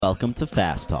Welcome to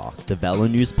Fast Talk, the Velo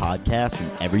News podcast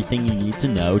and everything you need to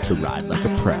know to ride like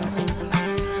a pro.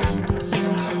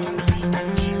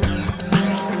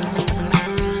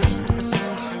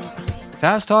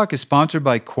 Fast Talk is sponsored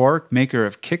by Quarq, maker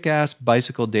of kick-ass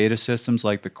bicycle data systems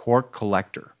like the Quarq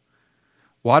Collector.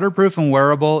 Waterproof and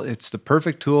wearable, it's the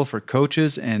perfect tool for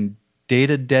coaches and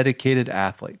data-dedicated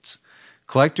athletes.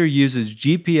 Collector uses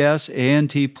GPS,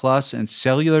 ANT+, and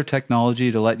cellular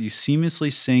technology to let you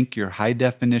seamlessly sync your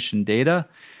high-definition data,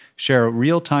 share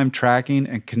real-time tracking,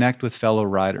 and connect with fellow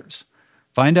riders.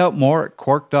 Find out more at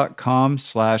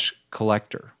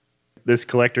quarq.com/collector. This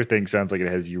collector thing sounds like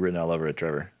it has you written all over it,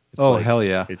 Trevor. It's hell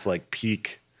yeah. It's like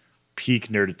peak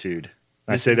nerditude.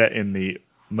 I say that in the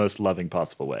most loving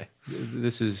possible way.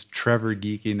 This is Trevor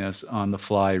geekiness on the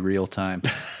fly, real time.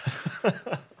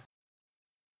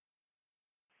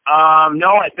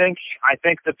 No, I think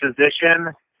the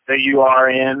position that you are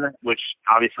in, which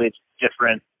obviously it's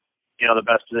different, the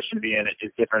best position to be in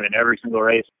is different in every single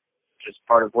race, which is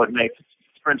part of what makes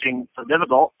sprinting so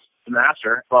difficult to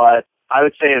master. But I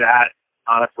would say that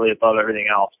honestly above everything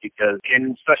else, because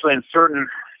especially in certain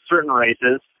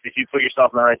races, if you put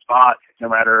yourself in the right spot, no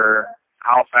matter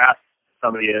how fast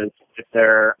somebody is, if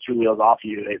they're 2 wheels off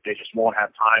you, they just won't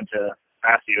have time to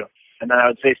pass you. And then I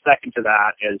would say second to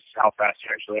that is how fast you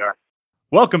actually are.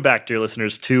 Welcome back, dear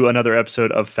listeners, to another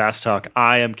episode of Fast Talk.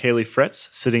 I am Kaylee Fritz,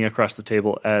 sitting across the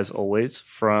table, as always,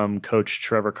 from Coach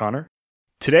Trevor Connor.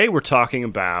 Today, we're talking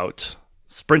about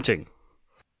sprinting.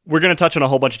 We're going to touch on a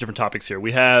whole bunch of different topics here.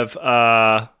 We have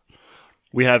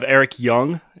Eric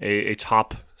Young, a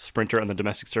top sprinter on the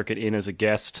domestic circuit, in as a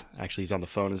guest. Actually, he's on the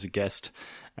phone as a guest.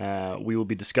 We will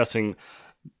be discussing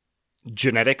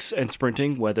genetics and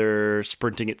sprinting, whether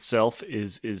sprinting itself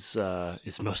is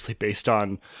mostly based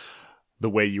on the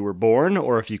way you were born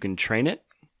or if you can train it.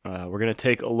 We're going to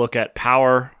take a look at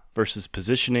power versus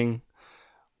positioning,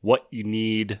 what you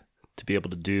need to be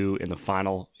able to do in the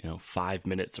final 5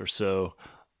 minutes or so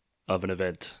of an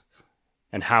event,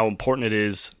 and how important it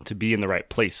is to be in the right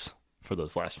place for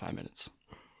those last 5 minutes.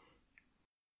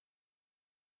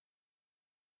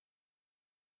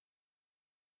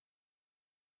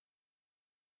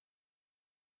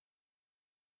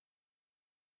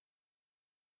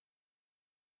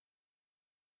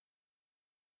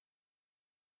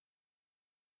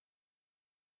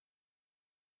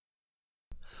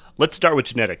 Let's start with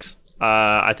genetics.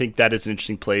 I think that is an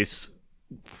interesting place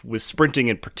with sprinting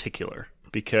in particular,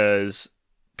 because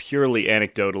purely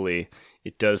anecdotally,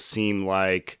 it does seem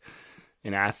like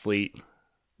an athlete,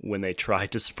 when they try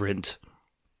to sprint,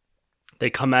 they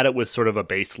come at it with sort of a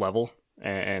base level,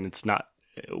 and it's not,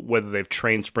 whether they've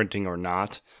trained sprinting or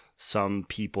not, some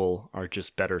people are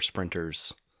just better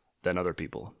sprinters than other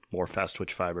people. More fast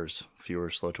twitch fibers, fewer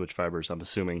slow twitch fibers, I'm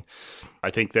assuming. I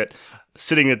think that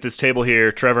sitting at this table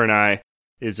here, Trevor and I,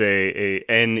 is a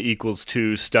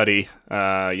N=2 study.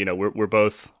 We're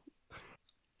both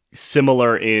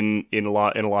similar in a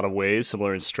lot of ways,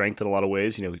 similar in strength in a lot of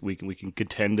ways. We can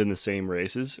contend in the same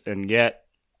races, and yet,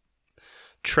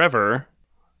 Trevor,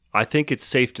 I think it's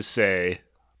safe to say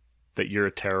that you're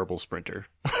a terrible sprinter.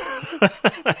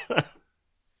 I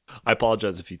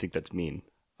apologize if you think that's mean.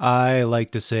 I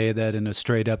like to say that in a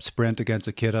straight-up sprint against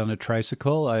a kid on a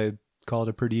tricycle, I call it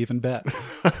a pretty even bet.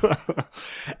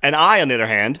 And I, on the other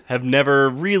hand, have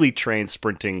never really trained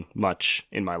sprinting much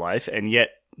in my life, and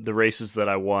yet the races that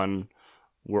I won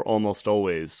were almost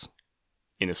always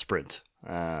in a sprint.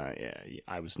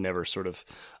 I was never sort of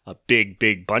a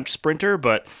big bunch sprinter,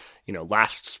 but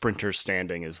last sprinter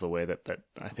standing is the way that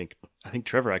I think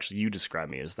Trevor, actually, you described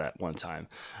me as that one time.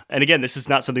 And again, this is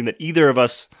not something that either of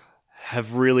us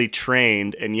have really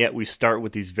trained, and yet we start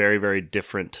with these very, very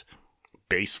different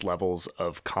base levels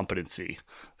of competency,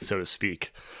 so to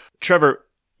speak. Trevor,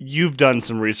 you've done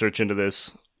some research into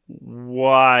this.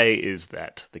 Why is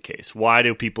that the case? Why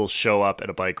do people show up at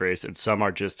a bike race and some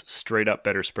are just straight up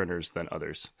better sprinters than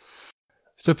others?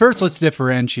 So first, let's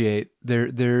differentiate.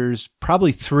 There's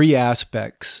probably 3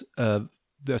 aspects of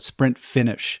the sprint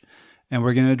finish, and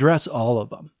we're going to address all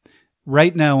of them.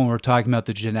 Right now, when we're talking about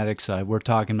the genetic side, we're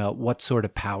talking about what sort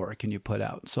of power can you put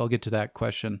out. So I'll get to that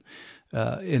question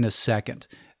in a second.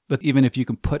 But even if you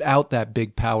can put out that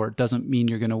big power, it doesn't mean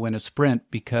you're going to win a sprint,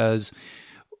 because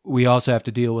we also have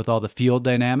to deal with all the field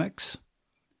dynamics.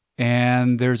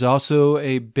 And there's also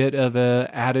a bit of a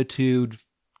attitude,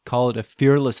 call it a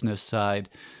fearlessness side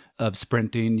of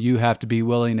sprinting. You have to be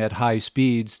willing at high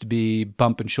speeds to be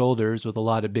bumping shoulders with a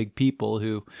lot of big people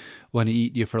who want to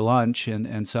eat you for lunch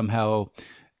and somehow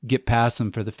get past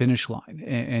them for the finish line.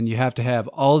 And you have to have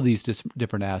all of these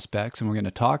different aspects, and we're going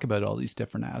to talk about all these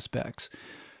different aspects.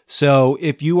 So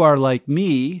if you are like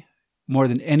me, more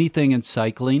than anything in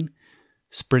cycling,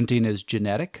 sprinting is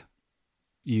genetic.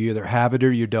 You either have it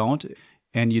or you don't.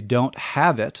 And you don't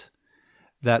have it,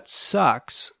 that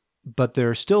sucks. But there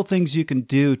are still things you can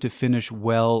do to finish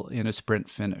well in a sprint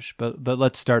finish. But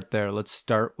let's start there. Let's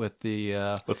start with the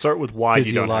let's start with why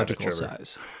you don't have it,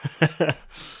 physiological size.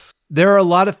 There are a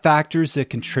lot of factors that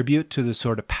contribute to the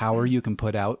sort of power you can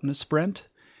put out in a sprint.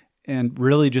 And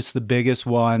really just the biggest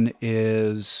one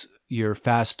is your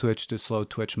fast twitch to slow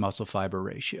twitch muscle fiber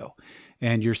ratio.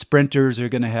 And your sprinters are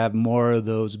going to have more of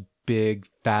those big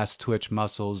fast twitch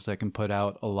muscles that can put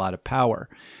out a lot of power.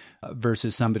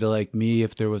 Versus somebody like me,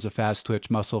 if there was a fast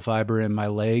twitch muscle fiber in my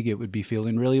leg, it would be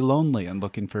feeling really lonely and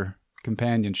looking for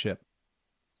companionship.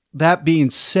 That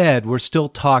being said, we're still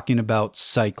talking about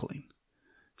cycling.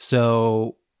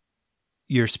 So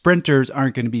your sprinters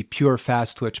aren't going to be pure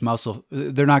fast twitch muscle.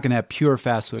 They're not going to have pure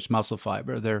fast twitch muscle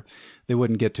fiber. They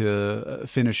wouldn't get to a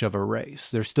finish of a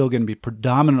race. They're still going to be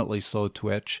predominantly slow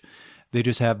twitch. They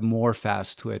just have more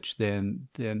fast twitch than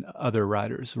other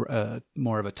riders,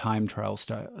 more of a time trial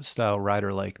style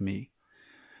rider like me.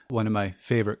 One of my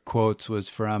favorite quotes was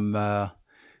from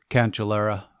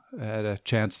Cancellara. I had a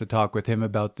chance to talk with him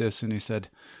about this, and he said,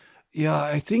 "Yeah,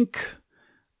 I think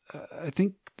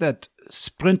that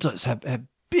sprinters have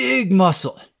big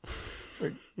muscle.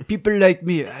 People like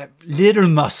me have little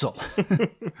muscle."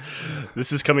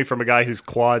 This is coming from a guy whose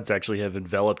quads actually have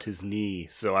enveloped his knee,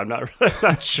 so I'm not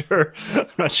sure. I'm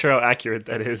not sure how accurate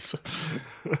that is.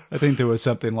 I think there was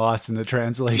something lost in the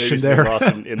translation Maybe there.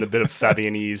 lost in the bit of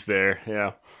Fabianese there.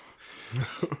 Yeah.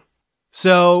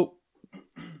 So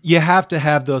you have to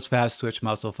have those fast twitch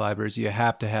muscle fibers. You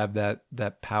have to have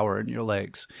that power in your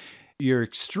legs. Your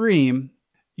extreme.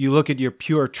 You look at your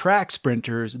pure track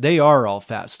sprinters, they are all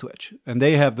fast twitch. And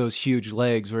they have those huge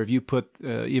legs where if you put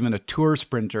even a tour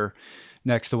sprinter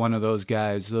next to one of those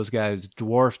guys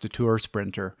dwarf the tour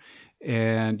sprinter.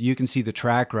 And you can see the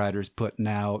track riders putting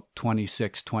out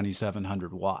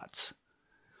 2,700 watts.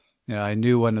 You know, I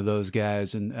knew one of those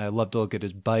guys, and I loved to look at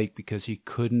his bike because he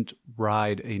couldn't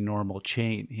ride a normal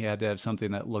chain. He had to have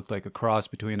something that looked like a cross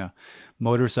between a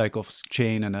motorcycle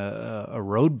chain and a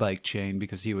road bike chain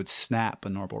because he would snap a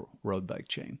normal road bike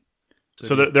chain.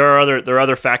 So there are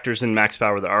other factors in max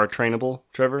power that are trainable,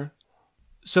 Trevor?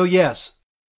 So yes,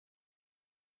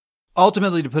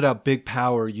 ultimately to put out big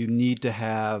power, you need to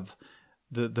have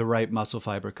the right muscle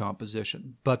fiber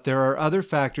composition. But there are other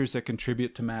factors that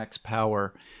contribute to max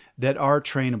power that are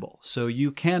trainable. So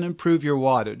you can improve your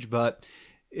wattage, but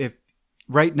if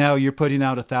right now you're putting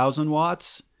out 1,000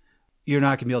 watts, you're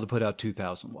not going to be able to put out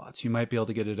 2,000 watts. You might be able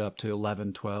to get it up to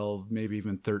 11, 12, maybe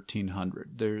even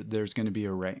 1,300. There's going to be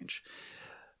a range.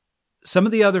 Some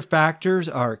of the other factors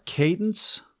are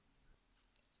cadence,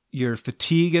 your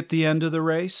fatigue at the end of the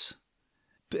race,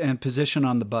 and position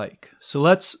on the bike. So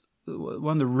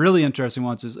one of the really interesting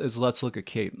ones is let's look at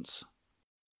cadence.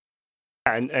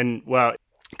 And well,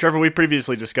 Trevor, we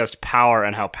previously discussed power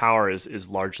and how power is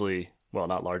largely, well,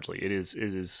 not largely, it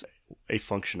is a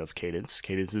function of cadence.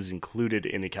 Cadence is included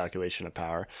in the calculation of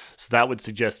power. So that would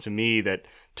suggest to me that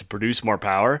to produce more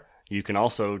power, you can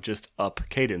also just up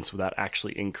cadence without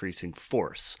actually increasing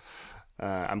force.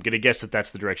 I'm going to guess that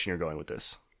that's the direction you're going with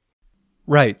this.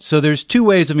 Right. So there's two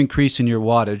ways of increasing your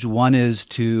wattage. One is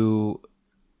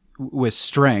with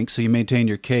strength, so you maintain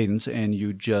your cadence and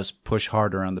you just push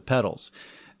harder on the pedals.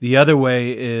 The other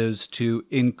way is to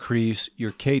increase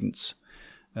your cadence.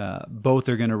 Both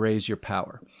are going to raise your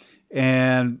power.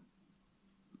 And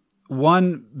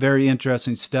one very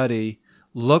interesting study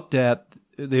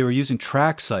they were using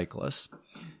track cyclists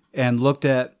and looked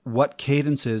at what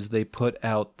cadences they put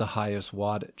out the highest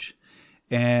wattage.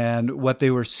 And what they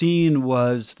were seeing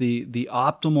was the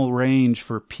optimal range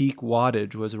for peak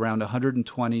wattage was around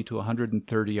 120 to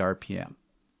 130 RPM.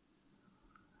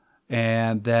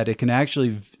 And that it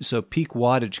can so peak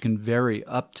wattage can vary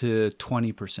up to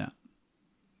 20%.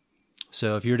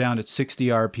 So if you're down at 60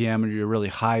 RPM or you're really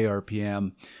high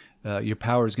RPM, your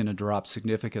power is going to drop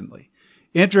significantly.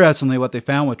 Interestingly, what they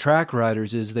found with track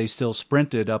riders is they still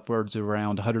sprinted upwards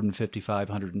around 155,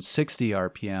 160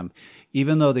 RPM,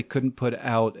 even though they couldn't put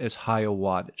out as high a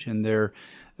wattage. And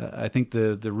I think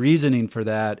the reasoning for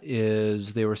that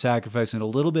is they were sacrificing a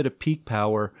little bit of peak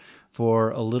power for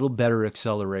a little better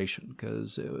acceleration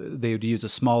because they would use a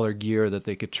smaller gear that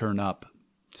they could turn up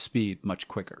speed much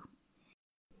quicker.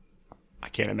 I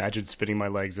can't imagine spinning my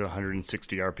legs at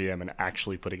 160 RPM and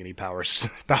actually putting any power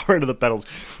into the pedals.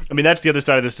 I mean, that's the other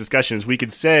side of this discussion is we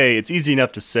could say, it's easy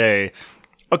enough to say,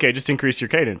 okay, just increase your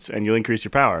cadence and you'll increase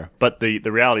your power. But the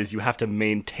reality is you have to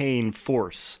maintain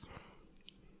force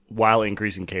while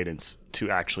increasing cadence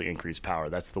to actually increase power.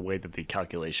 That's the way that the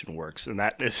calculation works. And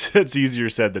it's easier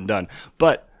said than done.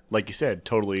 But like you said,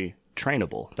 totally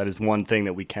trainable. That is one thing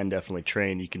that we can definitely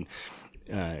train. You can,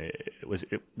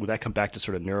 would that come back to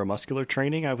sort of neuromuscular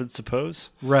training, I would suppose?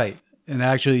 Right. And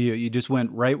actually, you just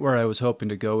went right where I was hoping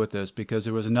to go with this, because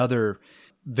there was another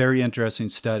very interesting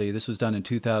study. This was done in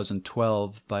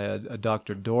 2012 by a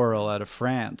Dr. Dorel out of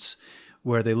France,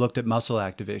 where they looked at muscle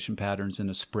activation patterns in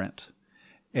a sprint.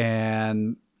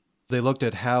 And they looked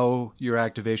at how your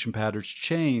activation patterns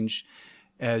change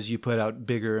as you put out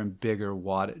bigger and bigger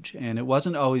wattage. And it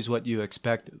wasn't always what you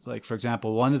expected. Like, for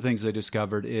example, one of the things they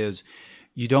discovered is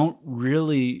you don't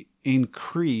really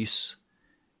increase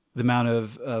the amount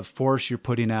of force you're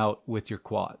putting out with your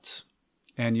quads.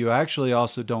 And you actually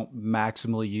also don't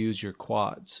maximally use your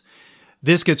quads.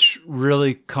 This gets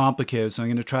really complicated, so I'm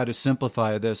going to try to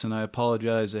simplify this, and I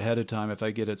apologize ahead of time if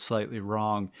I get it slightly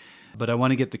wrong. But I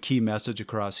want to get the key message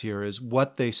across here is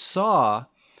what they saw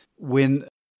when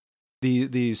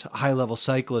these high-level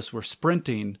cyclists were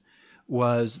sprinting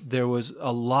was there was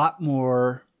a lot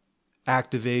more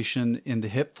activation in the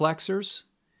hip flexors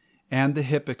and the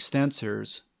hip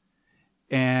extensors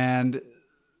and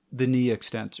the knee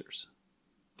extensors,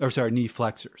 knee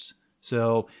flexors.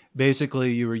 So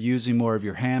basically you were using more of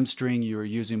your hamstring, you were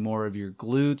using more of your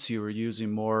glutes, you were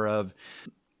using more of,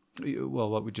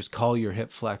 what we just call your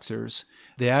hip flexors.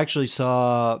 They actually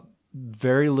saw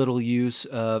very little use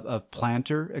of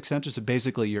plantar extensors. So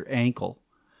basically your ankle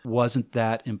wasn't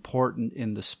that important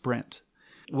in the sprint.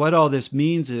 What all this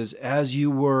means is as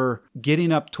you were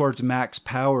getting up towards max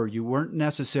power, you weren't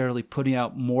necessarily putting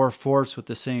out more force with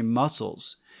the same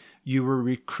muscles. You were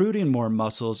recruiting more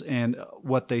muscles, and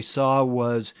what they saw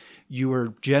was you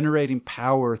were generating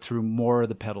power through more of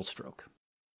the pedal stroke.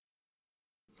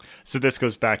 So this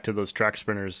goes back to those track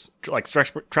sprinters. Like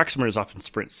track sprinters often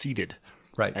sprint seated,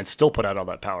 right, and still put out all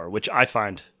that power, which I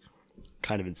find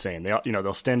kind of insane.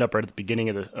 They'll stand up right at the beginning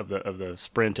of the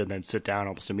sprint and then sit down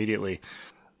almost immediately.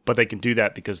 But they can do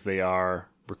that because they are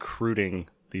recruiting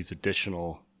these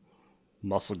additional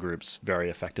muscle groups very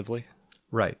effectively.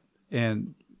 Right.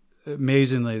 And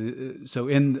amazingly, so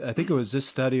I think it was this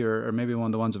study or maybe one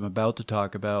of the ones I'm about to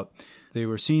talk about, they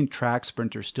were seeing track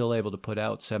sprinters still able to put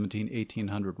out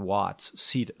 1,800 watts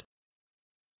seated.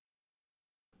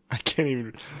 I can't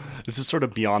even, this is sort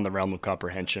of beyond the realm of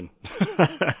comprehension,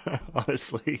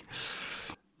 honestly.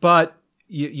 But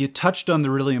you touched on the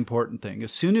really important thing.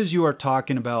 As soon as you are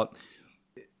talking about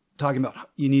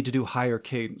you need to do higher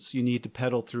cadence, you need to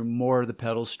pedal through more of the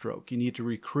pedal stroke, you need to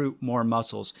recruit more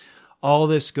muscles. All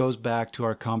this goes back to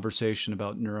our conversation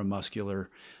about neuromuscular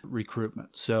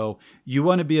recruitment. So you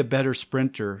want to be a better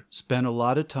sprinter, spend a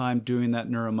lot of time doing that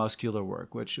neuromuscular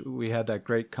work, which we had that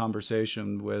great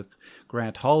conversation with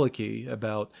Grant Holicky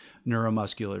about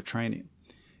neuromuscular training.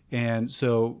 And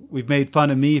so we've made fun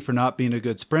of me for not being a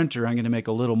good sprinter. I'm going to make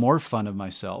a little more fun of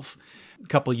myself. A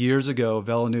couple of years ago,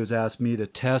 VeloNews asked me to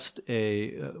test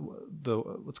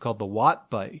what's called the Watt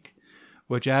bike,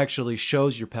 which actually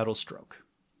shows your pedal stroke.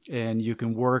 And you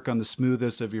can work on the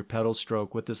smoothest of your pedal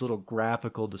stroke with this little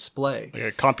graphical display. Like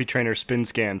a CompuTrainer spin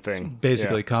scan thing.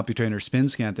 Basically, CompuTrainer spin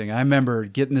scan thing. I remember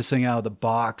getting this thing out of the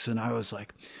box, and I was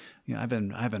like, I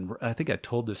think I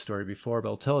told this story before, but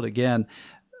I'll tell it again.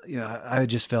 I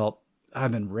just felt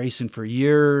I've been racing for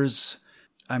years.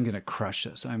 I'm going to crush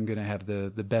this. I'm going to have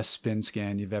the best spin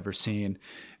scan you've ever seen.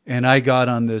 And I got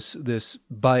on this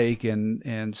bike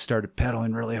and started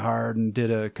pedaling really hard and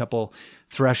did a couple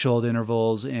threshold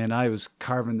intervals, and I was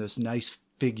carving this nice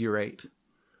figure 8.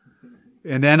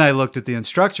 And then I looked at the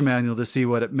instruction manual to see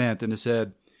what it meant, and it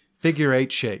said, figure 8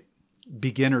 shape,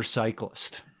 beginner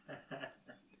cyclist.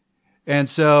 And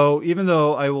so even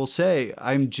though I will say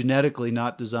I'm genetically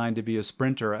not designed to be a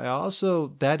sprinter,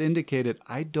 that indicated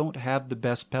I don't have the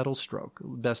best pedal stroke,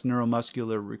 best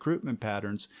neuromuscular recruitment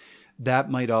patterns.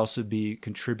 That might also be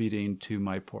contributing to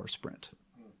my poor sprint.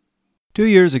 2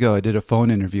 years ago, I did a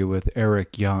phone interview with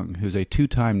Eric Young, who's a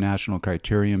 2-time national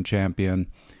criterium champion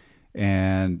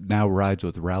and now rides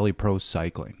with Rally Pro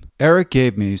Cycling. Eric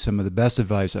gave me some of the best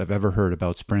advice I've ever heard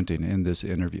about sprinting in this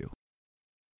interview.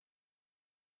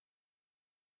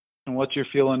 And what's your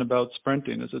feeling about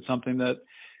sprinting? Is it something that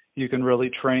you can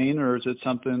really train, or is it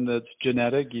something that's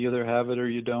genetic? You either have it or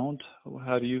you don't.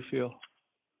 How do you feel?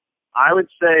 I would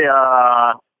say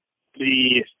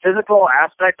the physical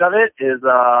aspect of it is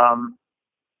a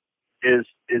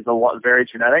lot very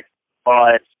genetic,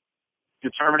 but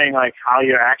determining like how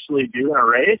you actually do in a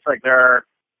race, like there are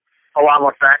a lot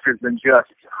more factors than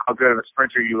just how good of a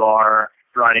sprinter you are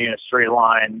running in a straight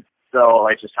line. So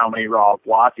like just how many raw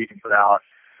watts you can put out.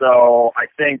 So I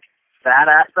think that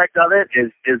aspect of it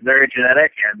is very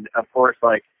genetic, and of course,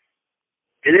 like,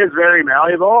 it is very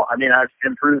malleable. I mean, I've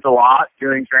improved a lot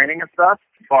doing training and stuff,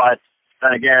 but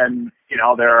then again, you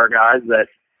know, there are guys that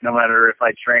no matter if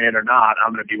I train it or not,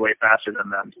 I'm going to be way faster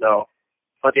than them. So,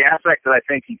 but the aspect that I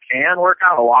think you can work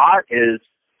on a lot is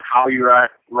how you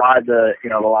ride the, you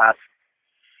know, the last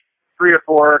 3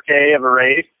 or 4K of a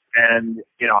race, and,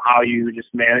 you know, how you just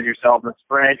manage yourself in the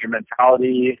sprint, your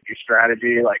mentality, your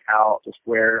strategy, like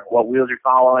what wheels you're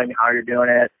following, how you're doing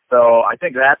it. So I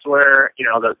think that's where, you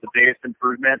know, the biggest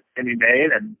improvement can be made,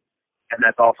 and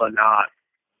that's also not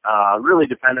really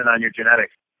dependent on your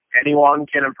genetics. Anyone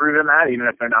can improve in that, even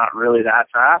if they're not really that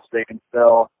fast. They can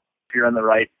still, if you're in the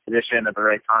right position at the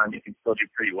right time, you can still do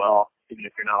pretty well, even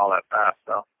if you're not all that fast.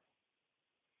 So,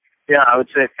 yeah, I would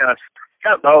say it's kind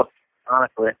of both,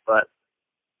 honestly. But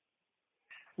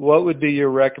what would be your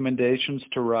recommendations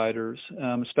to riders,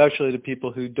 especially to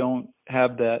people who don't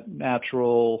have that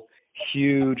natural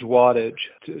huge wattage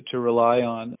to rely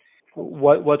on?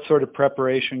 What sort of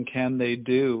preparation can they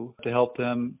do to help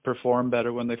them perform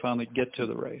better when they finally get to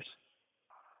the race?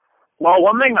 Well,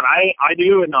 one thing that I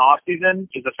do in the off season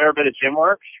is a fair bit of gym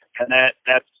work, and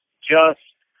that's just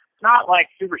not like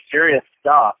super serious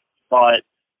stuff, but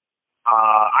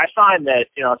I find that,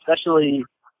 you know, especially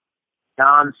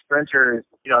non-sprinters,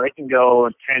 you know, they can go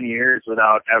 10 years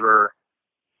without ever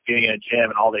getting in a gym,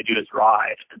 and all they do is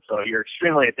ride. And so you're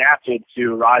extremely adapted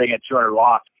to riding at 200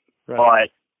 watts, right. But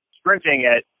sprinting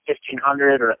at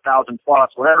 1,500 or 1,000 plus,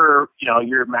 whatever, you know,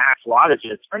 your max wattage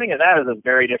is, sprinting at that is a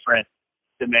very different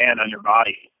demand on your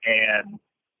body. And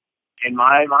in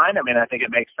my mind, I mean, I think it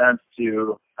makes sense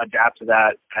to adapt to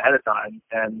that ahead of time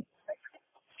and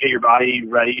get your body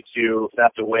ready to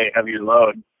have to weigh a heavier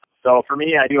load. So for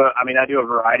me, I do a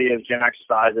variety of gym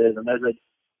exercises, and there's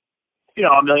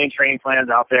a million training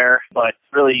plans out there, but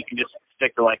really you can just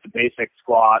stick to like the basic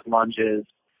squat, lunges,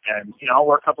 and, you know,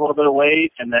 work up a little bit of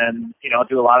weight, and then, you know,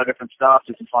 do a lot of different stuff,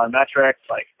 do some plyometrics.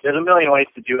 Like, there's a million ways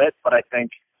to do it, but I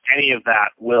think any of that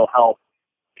will help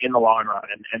in the long run.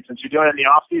 And since you're doing it in the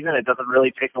off season, it doesn't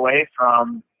really take away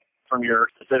from your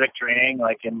specific training,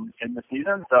 like in the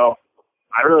season. So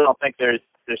I really don't think there's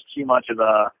too much of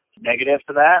a negative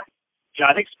to that. You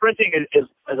know, I think sprinting is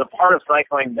a part of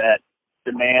cycling that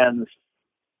demands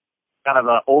kind of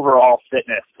an overall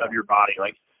fitness of your body.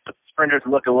 Like, sprinters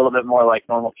look a little bit more like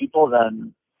normal people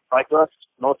than cyclists.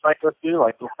 Most cyclists do,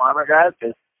 like the climber guys,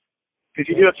 because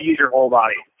you do have to use your whole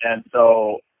body. And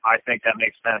so I think that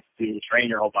makes sense to train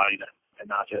your whole body then, and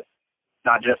not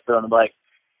just on the bike.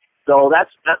 So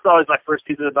that's always my first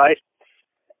piece of advice.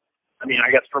 I mean,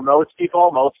 I guess for most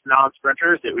people, most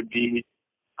non-sprinters, it would be,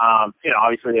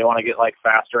 obviously they want to get like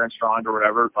faster and stronger or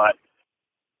whatever, but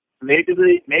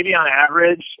maybe on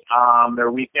average, their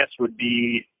weakness would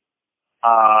be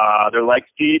their leg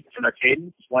speed and their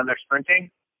cadence when they're sprinting.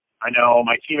 I know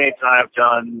my teammates and I have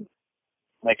done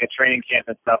like a training camp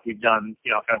and stuff. We've done,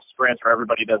 kind of sprints where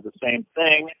everybody does the same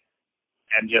thing,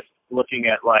 and just looking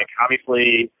at like,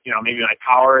 obviously, maybe my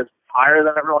power is higher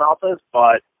than everyone else's,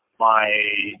 but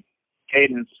my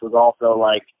cadence was also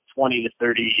like 20 to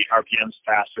 30 RPMs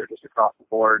faster just across the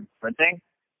board sprinting.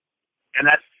 And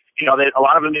that's, a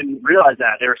lot of them didn't realize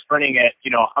that. They were sprinting at,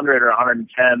 100 or 110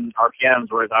 RPMs,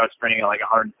 whereas I was sprinting at like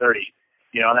 130.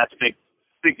 And that's a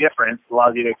big difference. It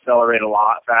allows you to accelerate a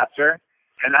lot faster.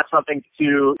 And that's something,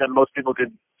 too, that most people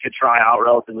could try out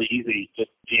relatively easy, just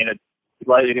be in a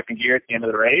slightly different gear at the end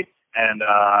of the race and,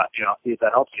 see if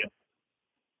that helps you.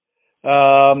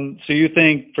 So you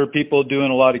think for people doing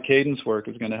a lot of cadence work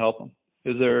is going to help them?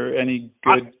 Is there any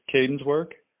good cadence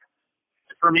work?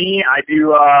 For me, I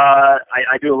do a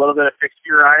little bit of fixed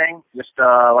gear riding, just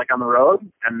like on the road,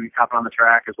 and hopping on the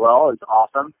track as well is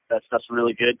awesome. That stuff's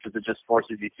really good because it just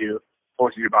forces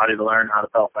your body to learn how to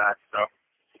pedal fast. So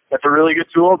that's a really good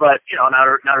tool, but not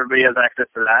everybody has access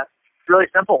to that. It's really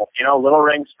simple, little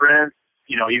ring sprints.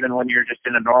 Even when you're just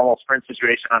in a normal sprint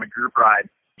situation on a group ride,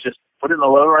 just put it in the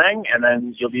low ring, and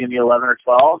then you'll be in the 11 or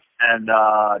 12, and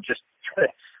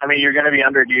you're going to be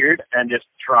under geared, and just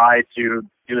try to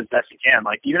do as best you can.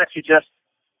 Like, even if you're just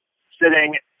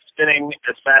spinning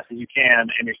as fast as you can,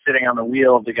 and you're sitting on the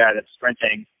wheel of the guy that's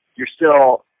sprinting, you're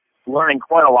still learning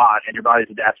quite a lot, and your body's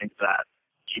adapting to that.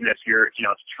 Even if you're, it's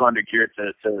too under geared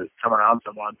to come around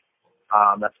someone,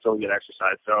 that's still a good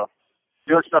exercise. So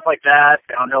doing stuff like that,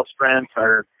 downhill sprints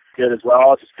are good as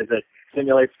well, just because it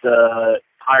simulates the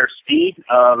higher speed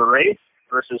of a race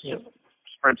versus just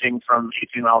sprinting from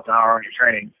 18 miles an hour when you're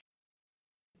training.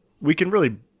 We can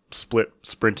really split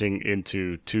sprinting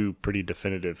into two pretty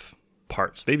definitive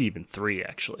parts, maybe even three,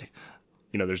 actually.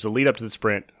 There's the lead up to the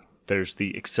sprint, there's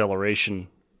the acceleration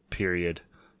period,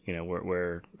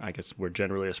 where I guess where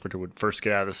generally a sprinter would first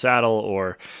get out of the saddle,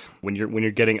 or when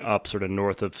you're getting up sort of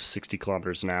north of 60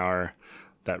 kilometers an hour,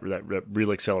 that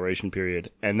real acceleration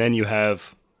period, and then you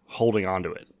have holding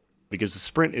onto it, because the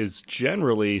sprint is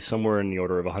generally somewhere in the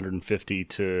order of 150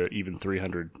 to even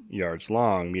 300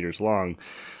 meters long.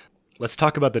 Let's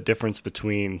talk about the difference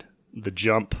between the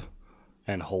jump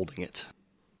and holding it.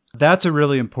 That's a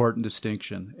really important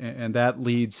distinction, and that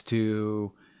leads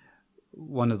to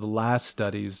one of the last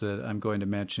studies that I'm going to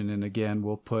mention. And again,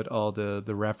 we'll put all the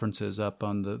references up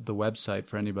on the website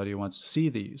for anybody who wants to see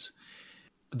these.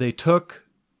 They took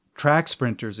track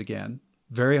sprinters again,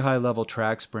 very high-level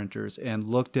track sprinters, and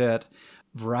looked at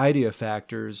a variety of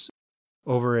factors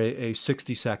over a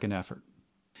 60-second effort.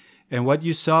 And what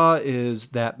you saw is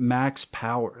that max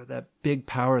power, that big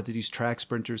power that these track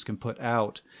sprinters can put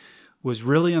out, was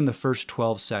really in the first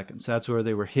 12 seconds. That's where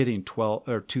they were hitting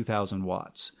 2,000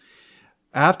 watts.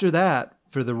 After that,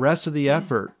 for the rest of the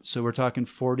effort, so we're talking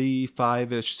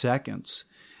 45-ish seconds,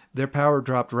 their power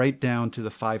dropped right down to the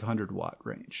 500-watt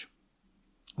range,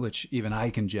 which even I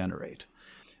can generate.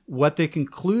 What they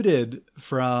concluded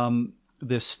from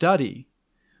this study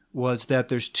was that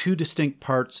there's two distinct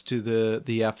parts to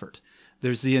the effort.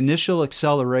 There's the initial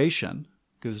acceleration,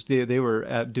 because they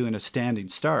were doing a standing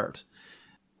start,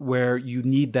 where you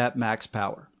need that max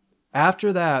power.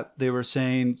 After that, they were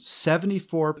saying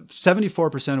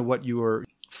 74% of what you were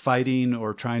fighting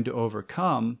or trying to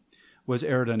overcome was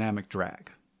aerodynamic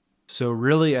drag. So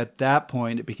really at that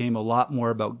point, it became a lot more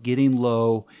about getting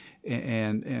low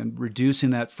and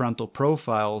reducing that frontal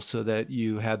profile so that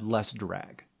you had less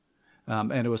drag.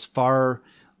 And it was far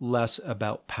less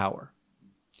about power.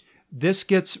 This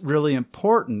gets really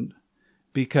important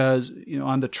because,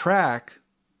 on the track,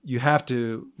 you have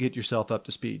to get yourself up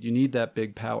to speed. You need that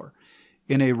big power.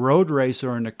 In a road race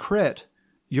or in a crit,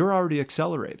 you're already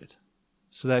accelerated.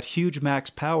 So that huge max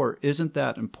power isn't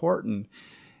that important.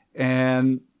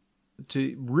 And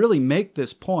to really make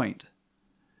this point,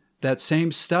 that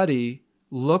same study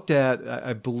looked at,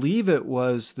 I believe it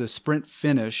was the sprint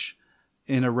finish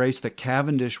in a race that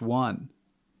Cavendish won.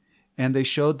 And they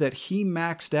showed that he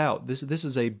maxed out. This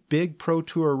is a big Pro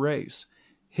Tour race.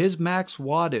 His max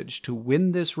wattage to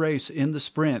win this race in the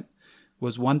sprint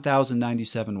was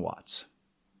 1,097 watts.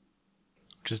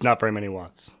 Which is not very many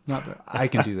watts. I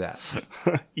can do that.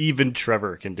 Even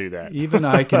Trevor can do that. Even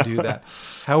I can do that.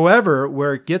 However,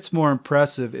 where it gets more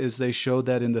impressive is they showed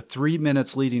that in the 3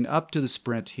 minutes leading up to the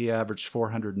sprint, he averaged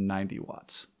 490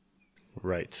 watts.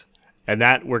 Right. And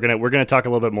that we're gonna talk a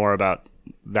little bit more about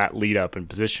that lead up and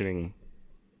positioning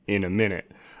in a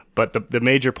minute. But the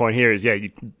major point here is,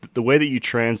 the way that you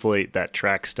translate that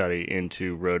track study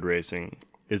into road racing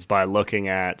is by looking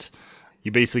at,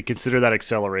 you basically consider that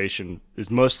acceleration is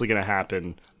mostly going to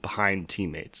happen behind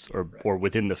teammates or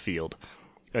within the field.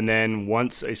 And then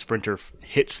once a sprinter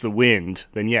hits the wind,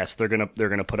 then yes, they're going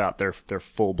to put out their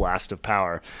full blast of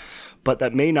power. But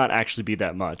that may not actually be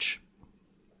that much.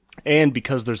 And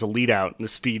because there's a lead out, the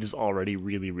speed is already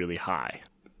really, really high.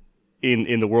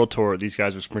 In the World Tour, these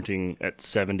guys are sprinting at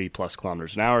 70 plus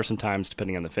kilometers an hour sometimes,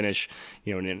 depending on the finish.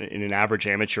 In an average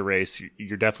amateur race,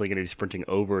 you're definitely going to be sprinting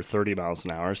over 30 miles an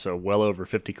hour, so well over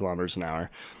 50 kilometers an hour.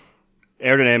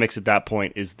 Aerodynamics at that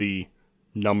point is the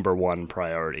number one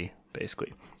priority,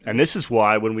 basically. And this is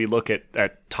why when we look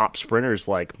at top sprinters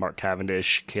like Mark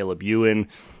Cavendish, Caleb Ewan,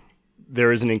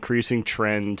 there is an increasing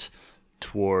trend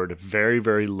toward very,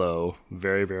 very low,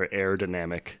 very, very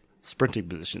aerodynamic sprinting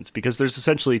positions, because there's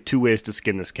essentially two ways to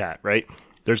skin this cat, right?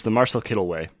 There's the Marcel Kittel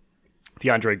way,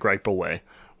 the Andre Greipel way,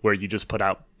 where you just put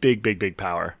out big, big, big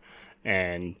power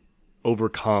and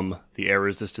overcome the air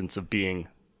resistance of being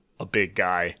a big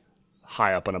guy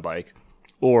high up on a bike.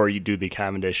 Or you do the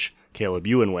Cavendish Caleb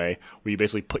Ewan way, where you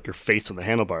basically put your face on the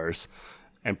handlebars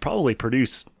and probably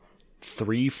produce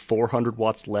 300-400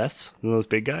 watts less than those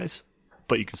big guys,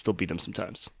 but you can still beat them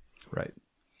sometimes. Right.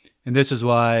 And this is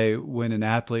why when an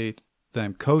athlete that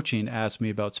I'm coaching asks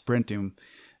me about sprinting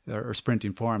or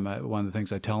sprinting for him, one of the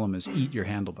things I tell him is eat your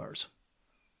handlebars.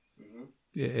 Mm-hmm.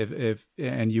 If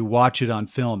and you watch it on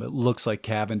film, it looks like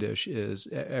Cavendish is,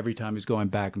 every time he's going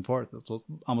back and forth, it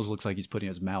almost looks like he's putting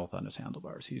his mouth on his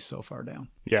handlebars. He's so far down.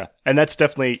 Yeah. And that's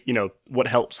definitely, what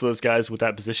helps those guys with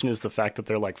that position is the fact that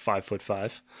they're like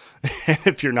 5'5". And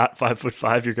if you're not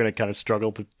 5'5", you're going to kind of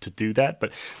struggle to do that.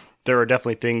 But there are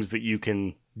definitely things that you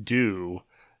can do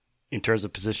in terms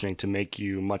of positioning to make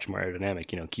you much more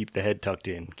aerodynamic. Keep the head tucked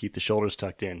in, keep the shoulders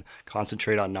tucked in,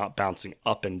 concentrate on not bouncing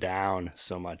up and down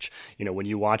so much. When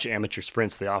you watch amateur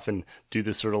sprints, they often do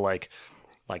this sort of like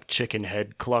chicken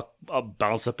head cluck,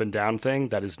 bounce up and down thing.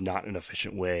 That is not an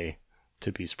efficient way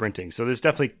to be sprinting. So there's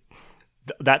definitely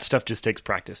that stuff just takes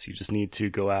practice. You just need to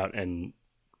go out and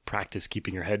practice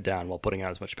keeping your head down while putting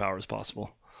out as much power as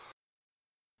possible.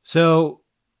 So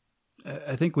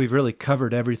I think we've really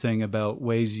covered everything about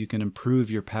ways you can improve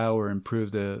your power,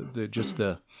 improve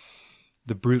the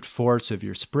brute force of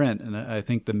your sprint. And I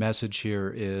think the message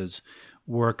here is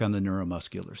work on the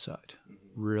neuromuscular side.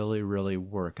 Really, really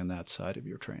work on that side of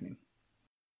your training.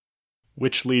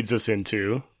 Which leads us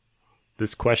into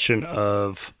this question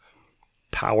of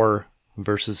power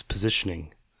versus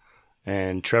positioning.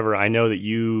 And Trevor, I know that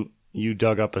you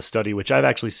dug up a study which I've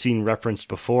actually seen referenced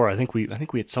before. I think we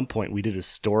at some point we did a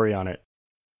story on it.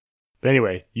 But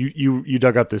anyway, you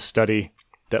dug up this study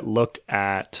that looked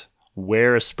at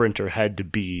where a sprinter had to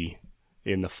be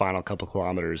in the final couple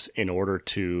kilometers in order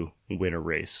to win a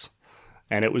race.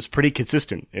 And it was pretty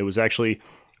consistent. It was actually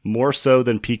more so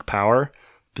than peak power.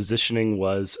 Positioning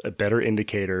was a better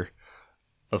indicator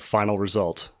of final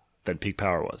result than peak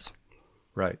power was.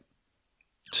 Right.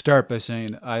 Start by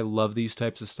saying I love these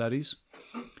types of studies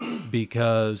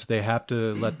because they have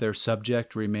to let their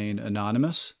subject remain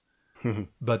anonymous.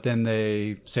 But then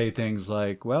they say things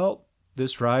like, well,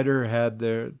 this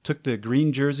rider took the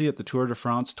green jersey at the Tour de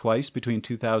France twice between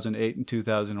 2008 and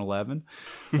 2011,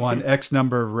 won X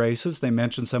number of races. They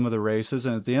mention some of the races.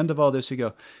 And at the end of all this, you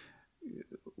go,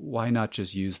 why not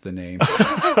just use the name?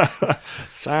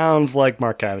 Sounds like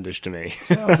Mark Cavendish to me.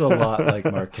 Sounds a lot like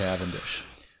Mark Cavendish.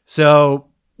 So,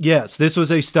 yes, this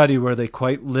was a study where they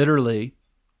quite literally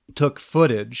took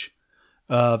footage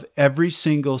of every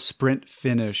single sprint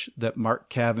finish that Mark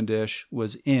Cavendish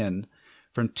was in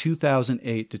from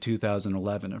 2008 to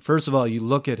 2011. And first of all, you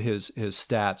look at his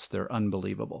stats, they're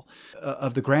unbelievable.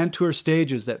 Of the Grand Tour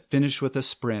stages that finished with a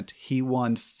sprint, he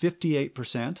won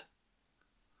 58%,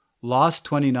 lost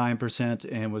 29%,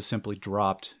 and was simply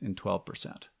dropped in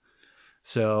 12%.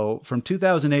 So from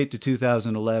 2008 to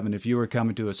 2011, if you were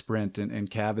coming to a sprint and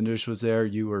Cavendish was there,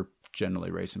 you were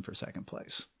generally racing for second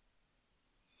place.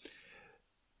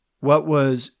 What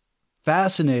was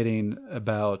fascinating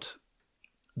about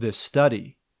this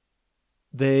study,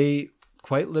 they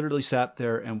quite literally sat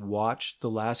there and watched the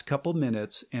last couple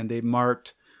minutes, and they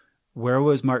marked where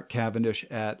was Mark Cavendish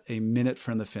at a minute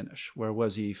from the finish? Where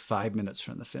was he 5 minutes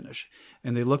from the finish?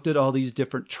 And they looked at all these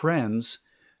different trends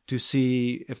to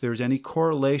see if there's any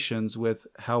correlations with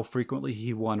how frequently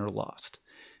he won or lost.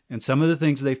 And some of the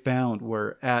things they found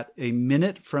were at a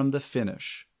minute from the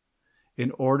finish,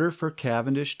 in order for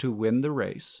Cavendish to win the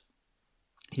race,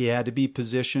 he had to be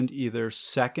positioned either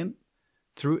second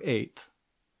through eighth,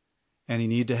 and he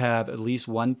needed to have at least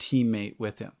one teammate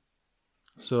with him.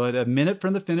 So at a minute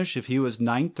from the finish, if he was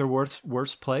ninth or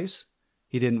worst place,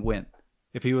 he didn't win.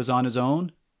 If he was on his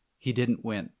own, he didn't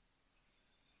win.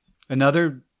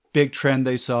 Another big trend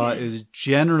they saw is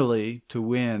generally to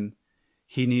win,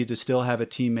 he needed to still have a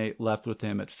teammate left with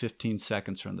him at 15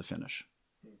 seconds from the finish.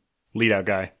 Lead out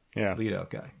guy. Yeah. Lead out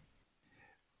guy.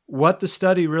 What the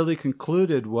study really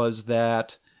concluded was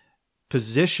that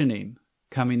positioning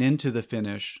coming into the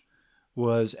finish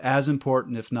was as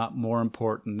important, if not more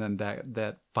important, than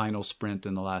that final sprint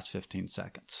in the last 15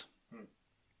 seconds.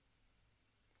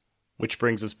 Which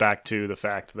brings us back to the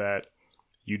fact that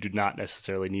you do not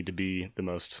necessarily need to be the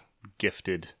most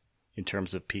gifted in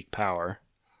terms of peak power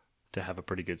to have a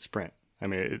pretty good sprint. I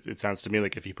mean, it sounds to me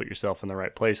like if you put yourself in the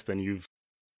right place, then you've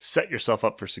set yourself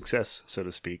up for success, so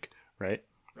to speak, right?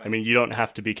 I mean, you don't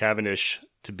have to be Cavendish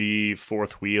to be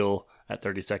fourth wheel at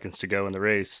 30 seconds to go in the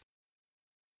race.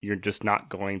 You're just not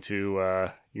going to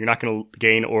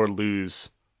gain or lose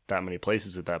that many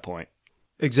places at that point.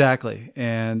 Exactly.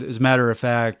 And as a matter of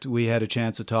fact, we had a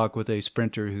chance to talk with a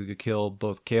sprinter who could kill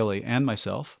both Kaylee and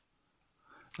myself.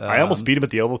 I almost beat him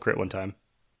at the Oval Crit one time.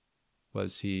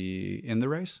 Was he in the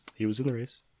race? He was in the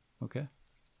race. Okay.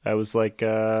 I was like,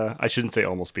 I shouldn't say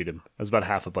almost beat him. I was about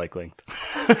half a bike length.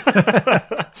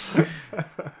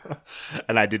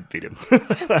 And I did beat him.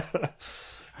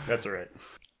 That's all right.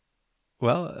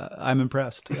 Well, I'm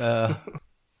impressed.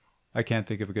 I can't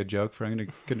think of a good joke I'm going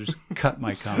to just cut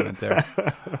my comment there.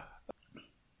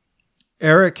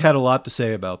 Eric had a lot to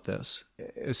say about this,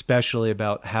 especially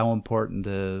about how important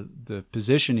the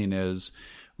positioning is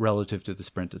relative to the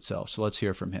sprint itself. So let's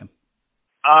hear from him.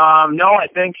 No, I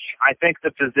think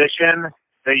the position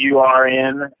that you are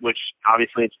in, which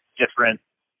obviously it's different,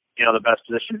 the best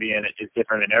position to be in is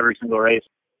different in every single race,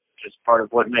 which is part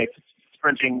of what makes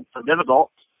sprinting so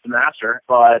difficult to master.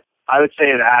 But I would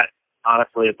say that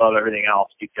honestly above everything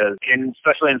else, because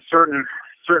especially in certain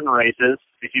races,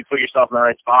 if you put yourself in the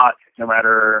right spot, no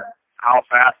matter how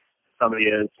fast somebody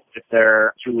is, if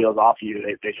they're 2 wheels off you,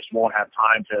 they just won't have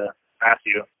time to pass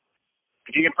you.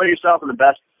 If you can put yourself in the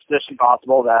best position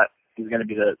possible that is going to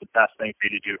be the best thing for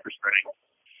you to do for sprinting.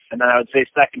 And then I would say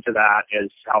second to that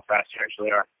is how fast you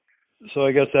actually are. So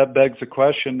I guess that begs the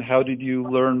question: how did you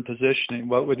learn positioning?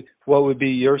 What would be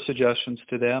your suggestions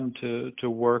to them to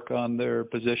work on their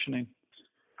positioning?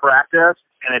 Practice,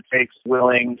 and it takes a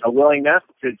willingness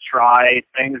to try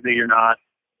things that you're not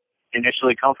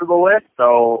initially comfortable with.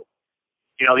 So,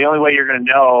 the only way you're going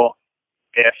to know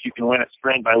if you can win a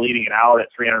sprint by leading it out at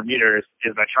 300 meters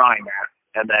is by trying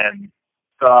that. And then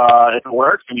if it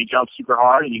works and you jump super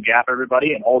hard and you gap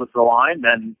everybody and hold it to the line,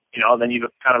 then you've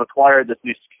kind of acquired this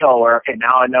new skill where, okay,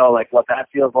 now I know like what that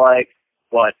feels like,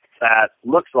 what that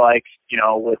looks like,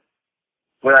 with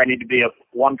where I need to be at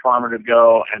 1 kilometer to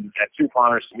go and at 2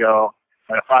 kilometers to go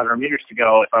and at 500 meters to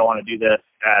go if I want to do this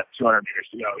at 200 meters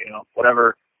to go,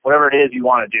 whatever it is you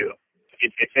want to do.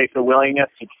 It takes a willingness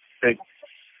to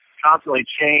constantly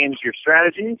change your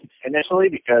strategy initially,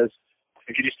 because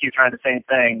if you just keep trying the same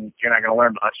thing, you're not going to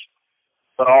learn much.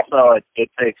 But also it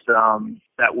takes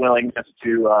that willingness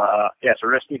to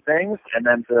risk new things and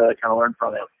then to kind of learn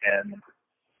from it and,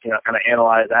 kind of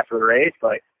analyze after the race.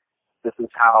 Like, this is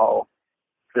how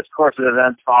this course of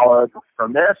events followed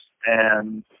from this,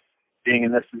 and being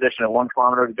in this position at 1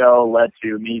 kilometer to go led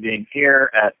to me being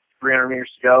here at 300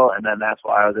 meters to go, and then that's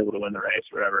why I was able to win the race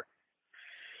or whatever.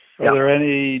 Are there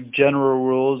any general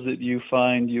rules that you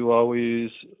find you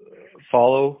always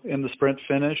follow in the sprint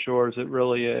finish, or is it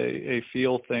really a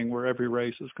feel thing where every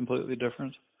race is completely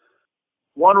different?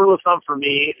 One rule of thumb for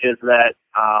me is that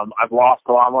I've lost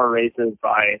a lot more races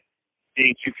by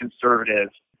being too conservative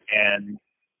and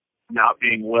not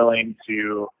being willing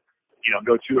to,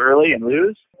 go too early and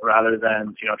lose, rather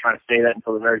than, trying to stay that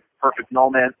until the very perfect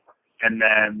moment. And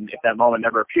then if that moment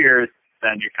never appears,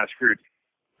 then you're kind of screwed.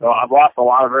 So I've lost a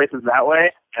lot of races that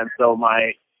way. And so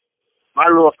my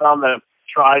rule of thumb that I've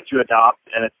tried to adopt,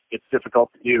 and it's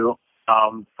difficult to do,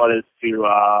 but is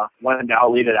to, when in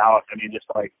doubt, lead it out. I mean, just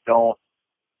like, don't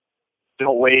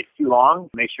wait too long.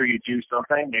 Make sure you do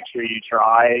something. Make sure you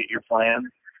try your plan.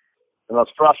 The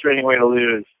most frustrating way to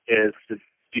lose is to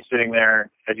be sitting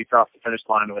there as you cross the finish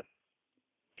line with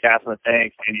gas in the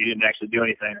tank and you didn't actually do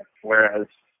anything. Whereas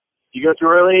you go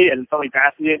too early and somebody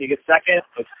passes you and you get second,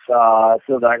 it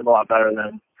feels like a lot better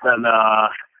than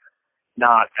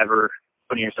not ever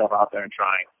putting yourself out there and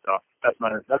trying. So that's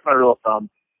my rule of thumb,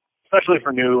 especially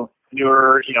for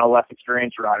newer, less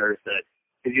experienced riders,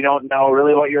 because you don't know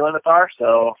really what your limits are.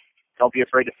 So don't be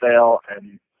afraid to fail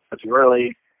and go too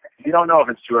early. You don't know if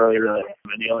it's too early, really.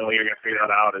 And the only way you're going to figure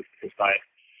that out is by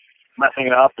messing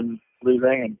it up and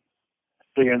losing and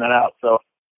figuring that out. So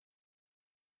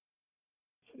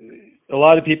a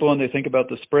lot of people, when they think about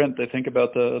the sprint, they think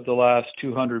about the last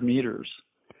 200 meters.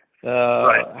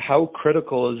 Right. How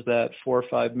critical is that 4 or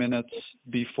 5 minutes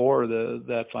before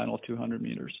that final 200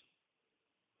 meters?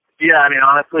 Yeah, I mean,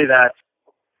 honestly,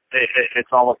 it's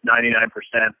almost 99%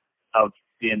 of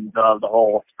the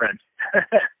whole sprint.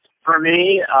 For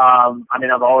me,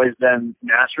 I've always been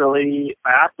naturally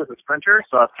fast as a sprinter,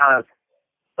 so it's kind of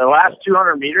the last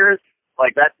 200 meters,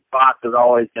 like that box has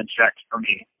always been checked for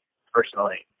me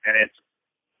personally, and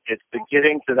it's the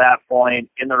getting to that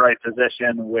point in the right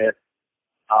position with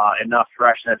enough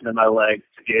freshness in my legs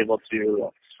to be able to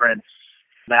sprint.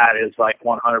 That is like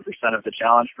 100% of the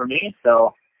challenge for me.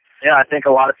 So, yeah, I think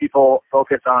a lot of people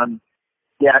focus on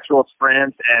the actual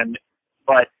sprint,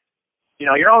 but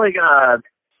you're only gonna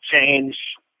change.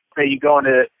 Say you go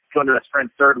into a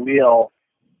sprint third wheel,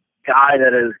 guy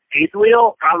that is eighth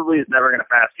wheel probably is never gonna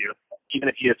pass you, even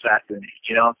if he is faster than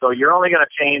you. So you're only gonna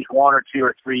change 1 or 2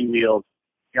 or 3 wheels.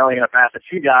 You're only gonna pass the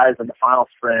 2 guys in the final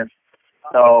sprint.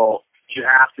 So you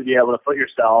have to be able to put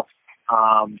yourself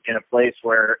in a place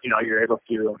where you're able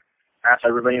to pass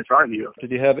everybody in front of you.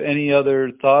 Did you have any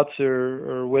other thoughts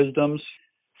or wisdoms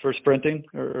for sprinting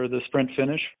or the sprint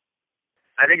finish?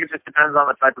 I think it just depends on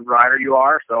the type of rider you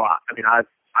are. So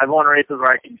I've won races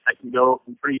where I can go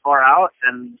pretty far out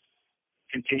and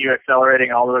continue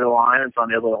accelerating all the way to the line, and so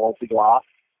I'm able to hold people off.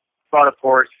 But of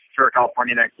course, Tour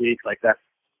California next week, like that's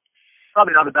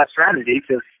probably not the best strategy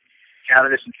because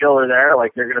Cavendish and Kill are there,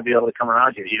 like they're going to be able to come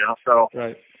around you, So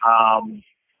right.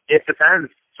 It depends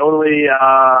totally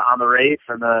on the race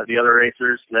and the other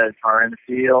racers that are in the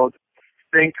field.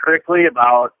 Think critically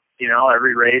about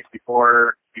every race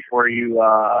before you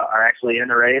are actually in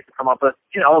the race. Come up with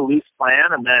a loose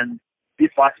plan and then be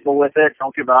flexible with it.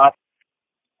 Don't give up.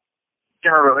 I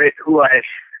can't remember who I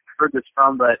heard this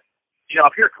from, but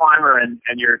if you're a climber and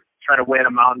you're trying to win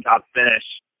a mountaintop finish,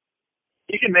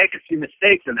 you can make a few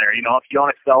mistakes in there. If you don't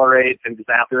accelerate at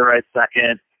exactly the right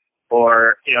second,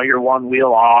 or you're 1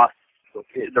 wheel off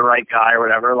the right guy or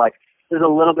whatever, like there's a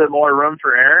little bit more room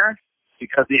for error.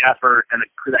 because the effort and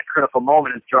that critical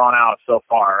moment is drawn out so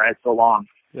far, right? So long.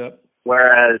 Yep.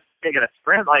 Whereas taking a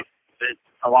sprint, like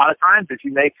a lot of times, if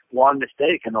you make one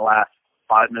mistake in the last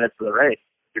 5 minutes of the race,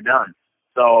 you're done.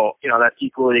 So, that's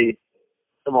equally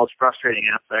the most frustrating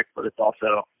aspect, but it's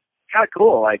also kind of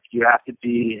cool. Like, you have to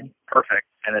be perfect,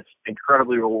 and it's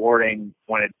incredibly rewarding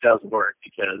when it does work,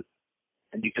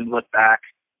 and you can look back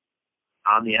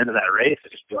on the end of that race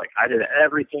and just be like, I did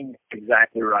everything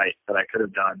exactly right that I could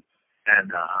have done.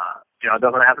 And, it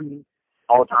doesn't happen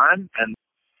all the time, and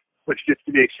which gets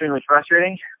to be extremely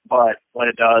frustrating, but when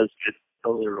it does, it's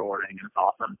totally rewarding and it's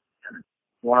awesome. And it's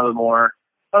one of the more,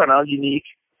 unique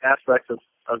aspects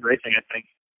of racing, I think.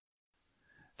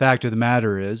 Fact of the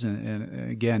matter is, and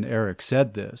again, Eric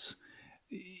said this,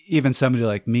 even somebody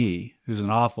like me, who's an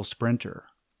awful sprinter,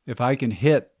 if I can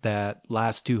hit that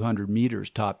last 200 meters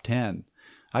top 10,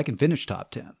 I can finish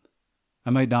top 10. I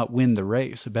might not win the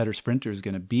race. A better sprinter is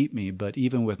going to beat me, but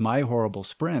even with my horrible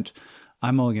sprint,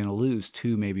 I'm only going to lose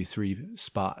 2, maybe 3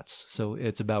 spots. So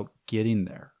it's about getting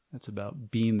there. It's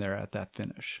about being there at that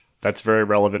finish. That's very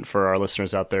relevant for our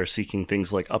listeners out there seeking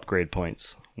things like upgrade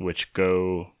points, which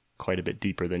go quite a bit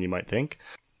deeper than you might think.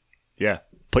 Yeah,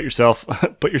 put yourself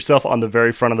on the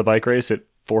very front of the bike race at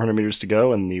 400 meters to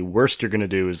go, and the worst you're going to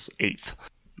do is 8th.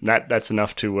 That's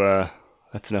enough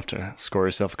to score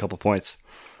yourself a couple points.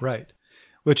 Right,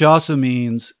 which also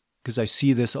means, because I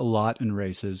see this a lot in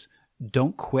races,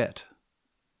 don't quit.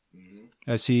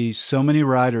 I see so many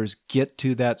riders get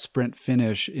to that sprint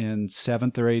finish in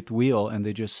 7th or 8th wheel and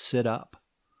they just sit up.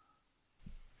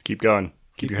 Keep going.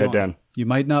 Keep your head down. You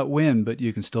might not win, but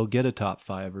you can still get a top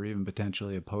 5 or even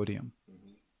potentially a podium.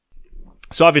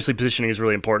 So obviously positioning is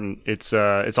really important. It's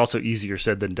also easier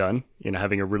said than done.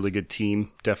 Having a really good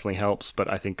team definitely helps,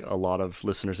 but I think a lot of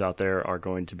listeners out there are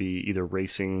going to be either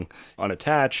racing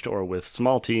unattached or with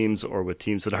small teams or with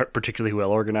teams that aren't particularly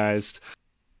well organized.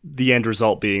 The end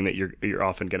result being that you're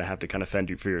often going to have to kind of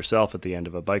fend for yourself at the end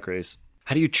of a bike race.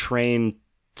 How do you train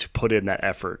to put in that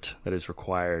effort that is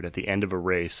required at the end of a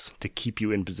race to keep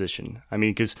you in position? I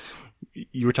mean, because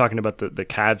you were talking about the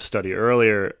CAV study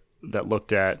earlier that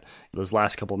looked at those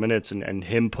last couple of minutes and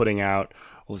him putting out,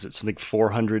 what was it, something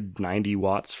 490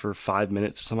 watts for 5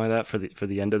 minutes or something like that for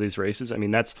the end of these races. I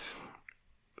mean, that's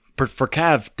for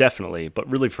CAV definitely, but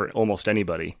really for almost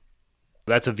anybody.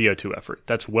 That's a VO2 effort.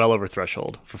 That's well over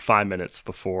threshold for 5 minutes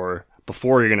before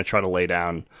you're going to try to lay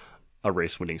down a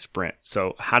race-winning sprint.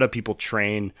 So how do people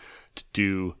train to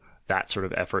do that sort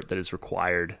of effort that is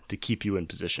required to keep you in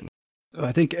position?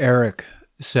 I think Eric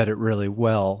said it really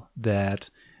well, that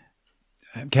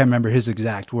I can't remember his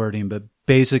exact wording, but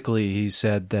basically he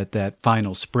said that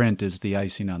final sprint is the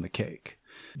icing on the cake.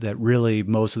 That really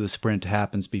most of the sprint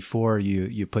happens before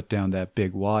you put down that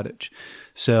big wattage.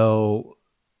 So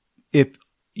if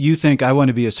you think I want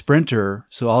to be a sprinter,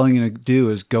 so all I'm going to do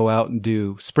is go out and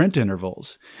do sprint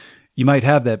intervals, you might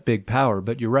have that big power,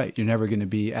 but you're right. You're never going to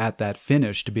be at that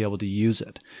finish to be able to use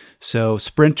it. So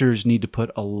sprinters need to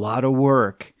put a lot of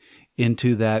work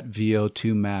into that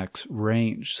VO2 max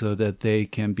range so that they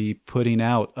can be putting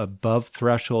out above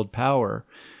threshold power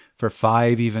for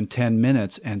 5, even 10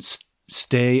 minutes and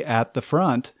stay at the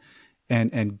front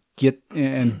and get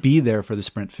and be there for the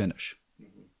sprint finish.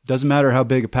 Doesn't matter how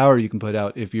big a power you can put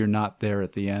out if you're not there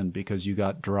at the end because you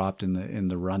got dropped in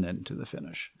the run-in to the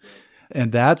finish.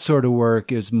 And that sort of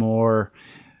work is more,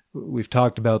 we've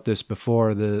talked about this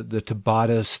before, the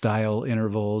Tabata style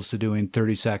intervals, to doing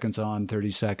 30 seconds on,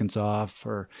 30 seconds off,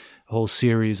 or a whole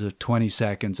series of 20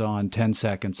 seconds on, 10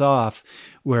 seconds off,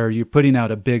 where you're putting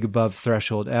out a big above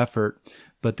threshold effort,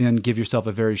 but then give yourself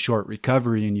a very short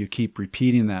recovery and you keep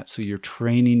repeating that. So you're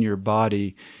training your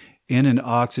body in an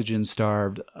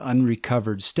oxygen-starved,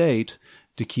 unrecovered state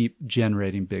to keep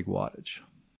generating big wattage.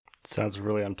 Sounds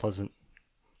really unpleasant.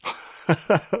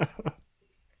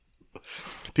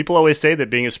 People always say that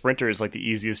being a sprinter is like the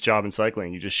easiest job in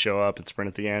cycling. You just show up and sprint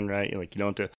at the end, right?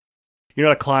 You're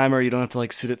not a climber. You don't have to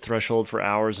like sit at threshold for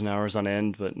hours and hours on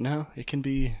end. But no, it can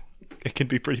be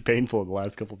pretty painful in the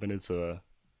last couple of minutes of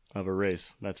a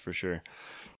race. That's for sure.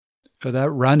 That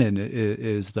run-in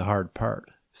is the hard part.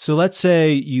 So let's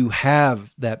say you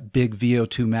have that big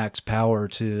VO2 max power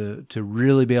to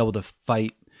really be able to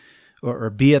fight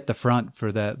or be at the front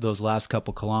for those last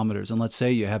couple kilometers. And let's say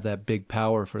you have that big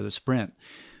power for the sprint.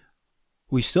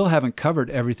 We still haven't covered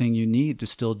everything you need to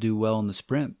still do well in the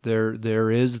sprint.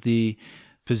 There is the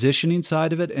positioning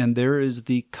side of it, and there is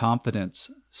the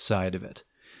confidence side of it.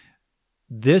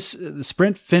 The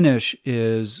sprint finish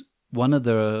is one of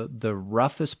the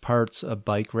roughest parts of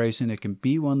bike racing. It can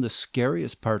be one of the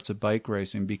scariest parts of bike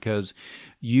racing because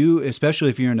you,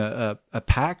 especially if you're in a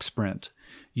pack sprint,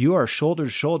 you are shoulder to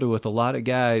shoulder with a lot of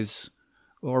guys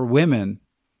or women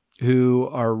who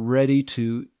are ready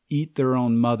to eat their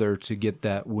own mother to get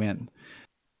that win.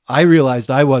 I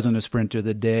realized I wasn't a sprinter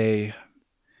the day.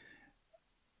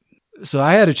 So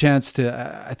I had a chance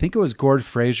to, I think it was Gord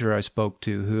Fraser I spoke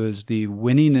to, who is the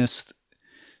winningest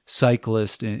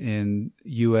cyclist in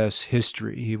U.S.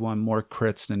 history. He won more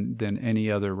crits than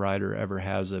any other rider ever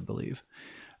has, I believe.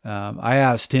 I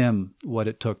asked him what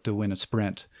it took to win a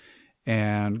sprint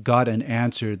and got an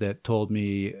answer that told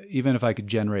me, even if I could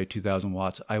generate 2,000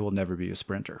 watts, I will never be a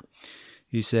sprinter.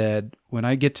 He said, when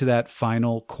I get to that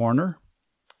final corner,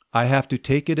 I have to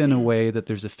take it in a way that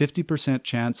there's a 50%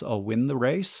 chance I'll win the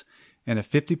race and a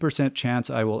 50% chance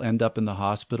I will end up in the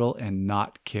hospital and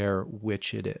not care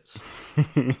which it is.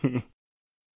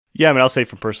 Yeah, I mean, I'll say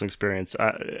from personal experience,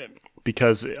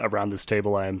 because around this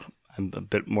table I'm a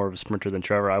bit more of a sprinter than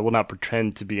Trevor. I will not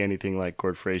pretend to be anything like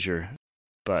Gord Fraser,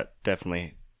 but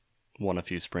definitely won a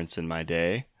few sprints in my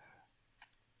day.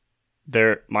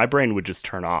 My brain would just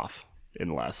turn off in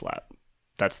the last lap.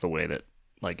 That's the way that,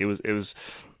 like, it was.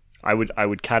 I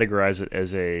would categorize it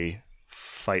as a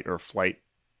fight or flight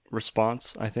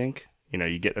response. I think,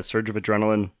 you get a surge of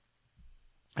adrenaline,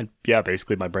 and yeah,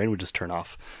 basically my brain would just turn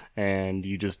off, and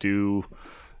you just do.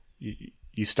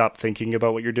 You stop thinking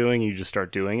about what you're doing, you just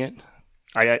start doing it.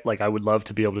 I would love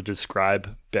to be able to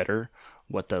describe better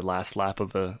what the last lap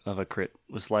of a crit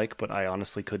was like, but I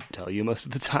honestly couldn't tell you most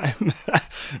of the time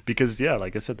because, yeah,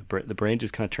 like I said, the brain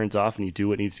just kind of turns off and you do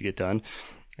what needs to get done,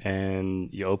 and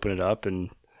you open it up and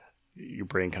your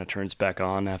brain kind of turns back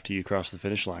on after you cross the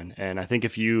finish line. And I think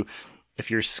if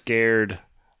you're scared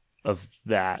of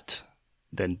that,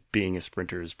 then being a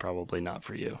sprinter is probably not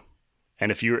for you.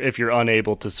 And if you're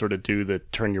unable to sort of do the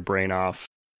turn your brain off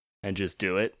and just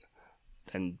do it,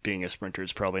 then being a sprinter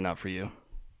is probably not for you.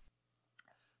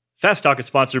 Fast Talk is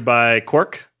sponsored by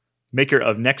Quarq, maker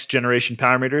of next-generation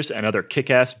power meters and other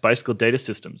kick-ass bicycle data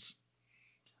systems.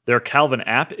 Their Calvin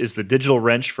app is the digital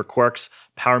wrench for Quarq's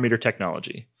power meter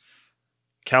technology.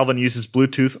 Calvin uses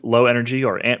Bluetooth Low Energy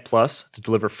or ANT Plus to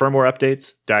deliver firmware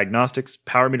updates, diagnostics,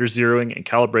 power meter zeroing, and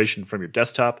calibration from your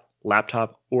desktop,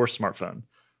 laptop, or smartphone.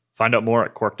 Find out more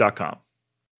at Quarq.com.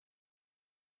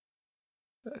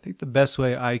 I think the best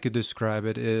way I could describe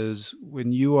it is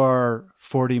when you are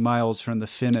 40 miles from the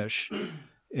finish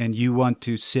and you want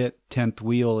to sit 10th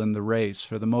wheel in the race,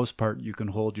 for the most part, you can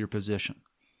hold your position.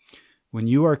 When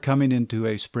you are coming into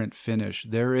a sprint finish,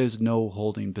 there is no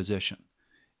holding position.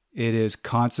 It is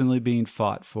constantly being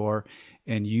fought for,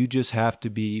 and you just have to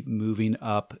be moving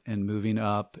up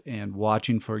and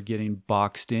watching for getting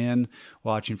boxed in,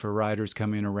 watching for riders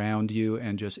coming around you,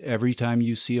 and just every time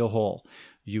you see a hole,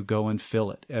 you go and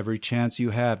fill it. Every chance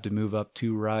you have to move up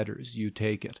 2 riders, you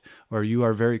take it, or you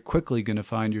are very quickly going to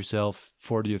find yourself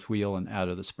 40th wheel and out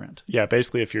of the sprint. Yeah,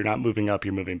 basically, if you're not moving up,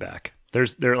 you're moving back.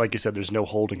 Like you said, there's no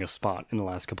holding a spot in the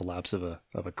last couple laps of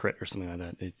a crit or something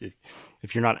like that.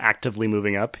 If you're not actively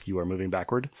moving up, you are moving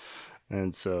backward,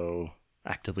 and so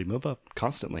actively move up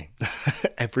constantly.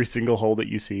 Every single hole that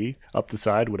you see up the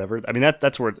side, whatever. I mean,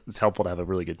 that's where it's helpful to have a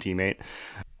really good teammate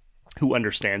who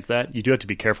understands that. You do have to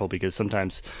be careful because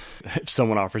sometimes if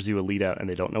someone offers you a lead out and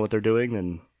they don't know what they're doing,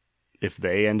 then if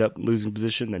they end up losing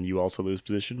position, then you also lose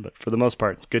position. But for the most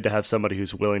part, it's good to have somebody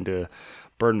who's willing to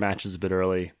burn matches a bit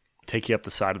early, take you up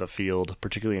the side of the field,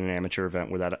 particularly in an amateur event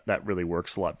where that really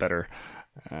works a lot better,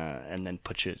 and then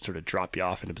drop you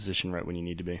off into position right when you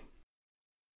need to be.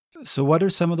 So what are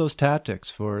some of those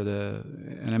tactics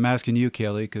and I'm asking you,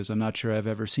 Kelly, because I'm not sure I've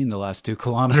ever seen the last 2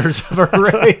 kilometers of a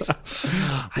race.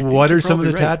 What are some of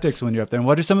the tactics when you're up there? And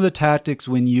what are some of the tactics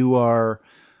when you are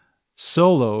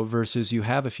solo versus you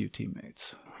have a few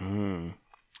teammates?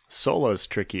 Solo is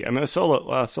tricky. I mean,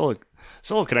 solo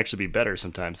can actually be better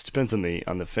sometimes. It depends on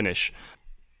the finish.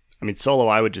 I mean, solo,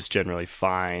 I would just generally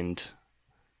find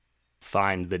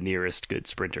the nearest good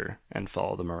sprinter and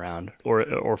follow them around,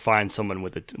 or find someone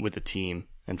with a team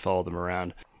and follow them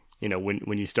around.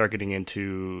 When you start getting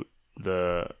into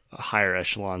the higher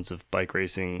echelons of bike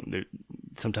racing,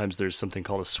 sometimes there's something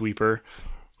called a sweeper,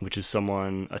 which is a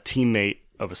teammate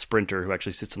of a sprinter who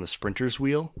actually sits on the sprinter's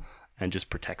wheel and just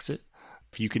protects it.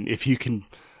 If you can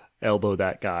elbow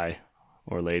that guy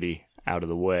or lady out of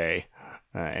the way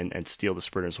and steal the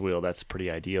sprinter's wheel, that's pretty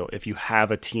ideal. If you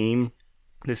have a team,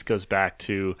 this goes back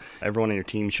to everyone on your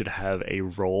team should have a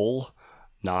role,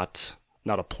 not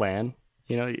a plan.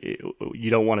 You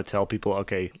don't want to tell people,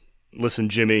 okay, listen,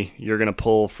 Jimmy, you're going to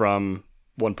pull from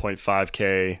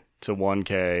 1.5K to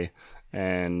 1K,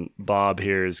 and Bob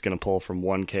here is going to pull from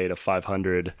 1K to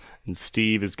 500, and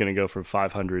Steve is going to go from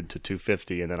 500 to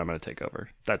 250, and then I'm going to take over.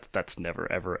 That's never,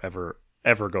 ever, ever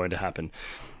ever going to happen.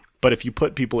 But if you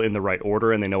put people in the right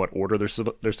order and they know what order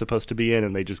they're supposed to be in,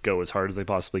 and they just go as hard as they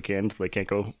possibly can until they can't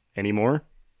go anymore,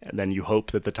 and then you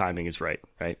hope that the timing is right?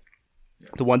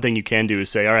 The one thing you can do is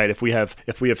say, all right, if we have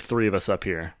 3 of us up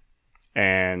here,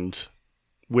 and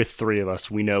with 3 of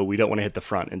us, we know we don't want to hit the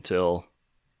front until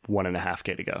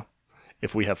 1.5K to go.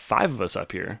 If we have 5 of us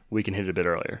up here, we can hit it a bit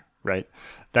earlier, right?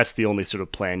 That's the only sort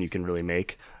of plan you can really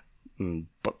make.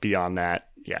 But beyond that,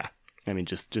 yeah. I mean,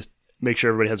 just make sure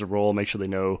everybody has a role, make sure they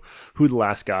know who the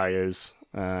last guy is,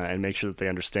 and make sure that they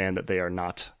understand that they are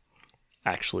not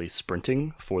actually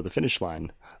sprinting for the finish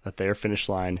line, that their finish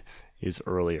line is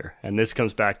earlier. And this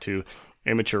comes back to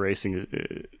amateur racing.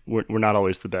 We're not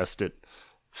always the best at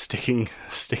sticking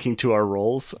to our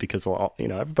roles because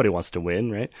everybody wants to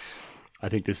win, right? I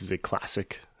think this is a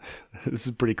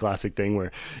pretty classic thing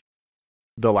where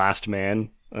the last man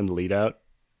on the lead out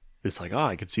is like, oh,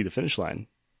 I could see the finish line,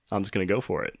 I'm just going to go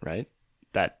for it, right?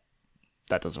 That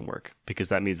doesn't work, because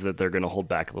that means that they're going to hold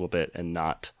back a little bit and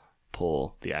not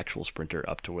pull the actual sprinter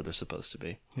up to where they're supposed to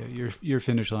be. Yeah, your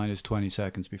finish line is 20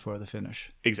 seconds before the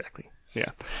finish. Exactly.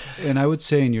 Yeah. And I would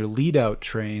say in your lead out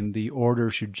train, the order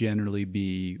should generally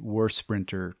be worst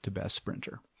sprinter to best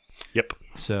sprinter. Yep.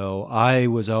 So I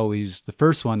was always the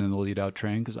first one in the lead out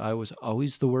train because I was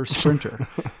always the worst sprinter.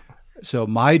 So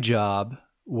my job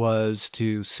was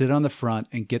to sit on the front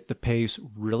and get the pace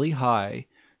really high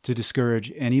to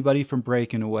discourage anybody from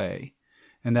breaking away.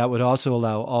 And that would also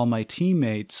allow all my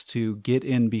teammates to get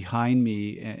in behind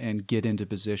me and get into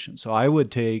position. So I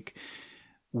would take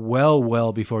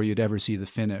well before you'd ever see the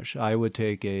finish, I would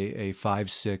take a 5,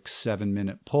 6, 7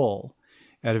 minute pull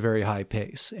at a very high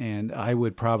pace. And I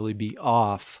would probably be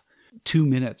off 2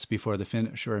 minutes before the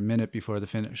finish or a minute before the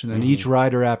finish. And then each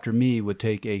rider after me would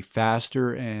take a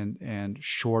faster and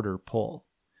shorter pull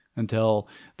until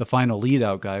the final lead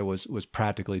out guy was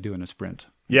practically doing a sprint.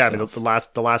 Yeah, I mean,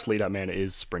 the last lead out man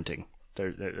is sprinting.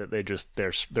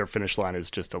 Their finish line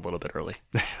is just a little bit early.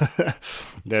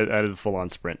 That is a full on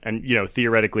sprint, and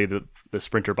theoretically the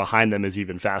sprinter behind them is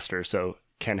even faster, so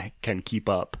can keep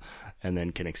up and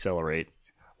then can accelerate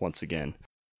once again.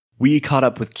 We caught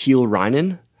up with Kiel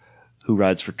Reinen, who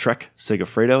rides for Trek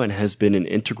Segafredo and has been an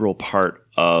integral part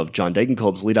of John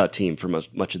Degenkolb's lead-out team for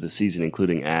much of the season,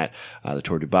 including at the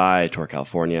Tour Dubai, Tour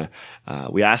California.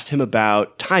 We asked him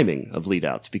about timing of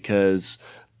lead-outs, because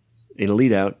in a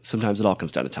lead-out, sometimes it all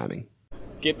comes down to timing.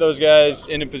 Get those guys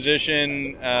into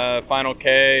position, final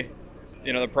K.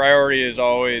 The priority is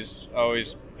always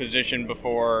position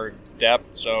before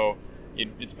depth, so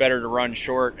it's better to run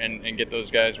short and get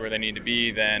those guys where they need to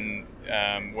be than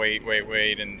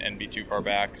wait and be too far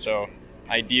back. So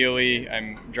ideally,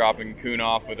 I'm dropping Kuhn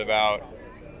off with about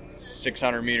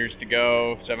 600 meters to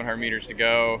go, 700 meters to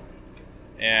go.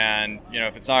 And,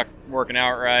 if it's not working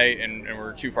out right and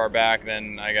we're too far back,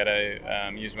 then I got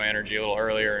to use my energy a little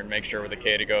earlier and make sure with the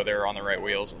K to go they're on the right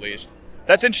wheels at least.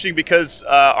 That's interesting, because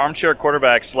armchair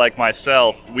quarterbacks like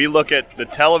myself, we look at the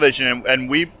television and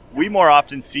we more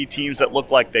often see teams that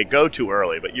look like they go too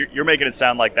early, but you're making it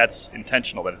sound like that's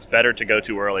intentional, that it's better to go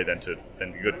too early than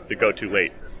to go too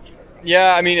late.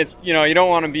 Yeah, I mean, it's you don't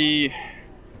want to be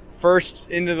first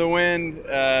into the wind,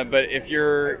 but if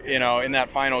you're in that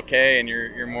final K and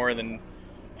you're more than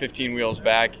 15 wheels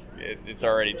back, it's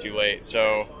already too late.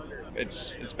 So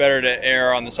it's better to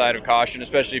err on the side of caution,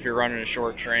 especially if you're running a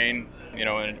short train.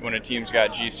 When a team's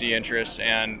got GC interests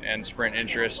and sprint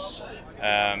interests, they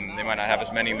might not have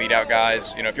as many lead out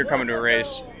guys. If you're coming to a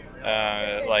race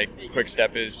like Quick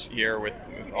Step is here with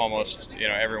almost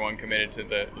everyone committed to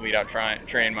the lead out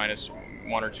train minus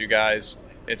 1 or 2 guys,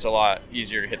 it's a lot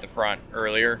easier to hit the front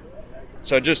earlier.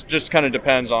 So it just kind of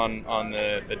depends on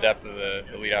the depth of the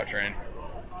lead out train.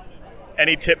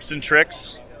 Any tips and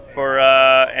tricks for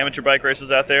amateur bike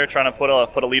racers out there trying to put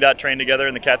a lead out train together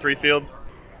in the Cat 3 field?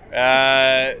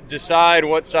 Decide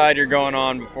what side you're going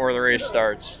on before the race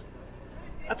starts.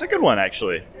 That's a good one,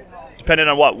 actually. Depending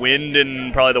on what wind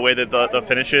and probably the way that the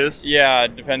finish is. Yeah,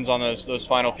 it depends on those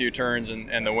final few turns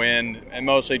and the wind, and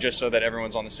mostly just so that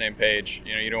everyone's on the same page.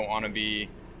 You don't want to be.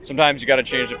 Sometimes you got to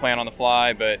change the plan on the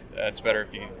fly, but it's better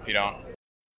if you don't.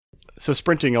 So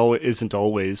sprinting isn't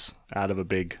always out of a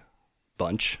big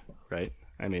bunch, right?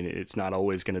 I mean, it's not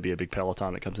always going to be a big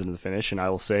peloton that comes into the finish, and I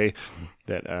will say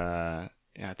that.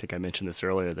 I think I mentioned this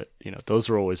earlier that those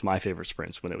were always my favorite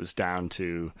sprints, when it was down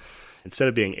to, instead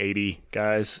of being 80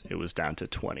 guys, it was down to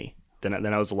 20. Then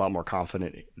I was a lot more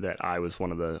confident that I was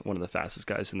one of the fastest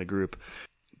guys in the group.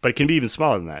 But it can be even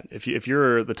smaller than that. If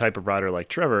you're the type of rider like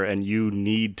Trevor and you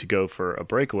need to go for a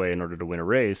breakaway in order to win a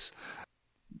race,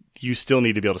 you still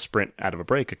need to be able to sprint out of a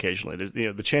break occasionally. There's,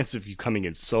 the chances of you coming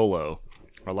in solo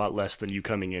a lot less than you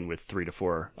coming in with 3 to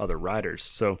 4 other riders.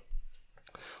 So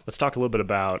let's talk a little bit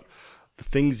about the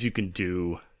things you can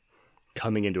do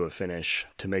coming into a finish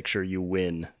to make sure you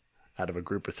win out of a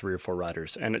group of 3 or 4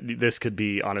 riders. And this could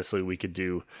be, honestly, we could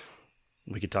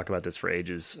talk about this for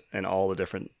ages and all the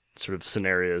different sort of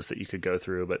scenarios that you could go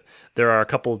through, but there are a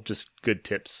couple just good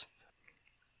tips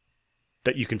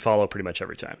that you can follow pretty much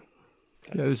every time.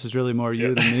 Yeah, this is really more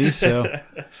you than me, so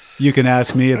you can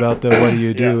ask me about the what do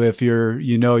you do if you're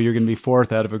going to be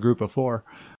 4th out of a group of 4.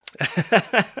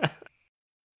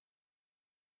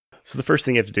 So the first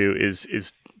thing you have to do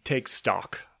is take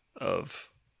stock of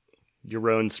your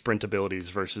own sprint abilities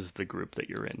versus the group that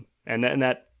you're in. And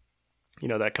that,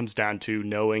 that comes down to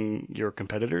knowing your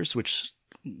competitors, which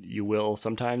you will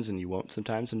sometimes and you won't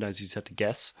sometimes. Sometimes you just have to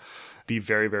guess. Be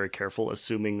very, very careful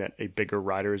assuming that a bigger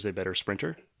rider is a better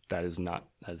sprinter. That is not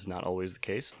always the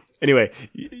case. Anyway,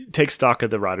 take stock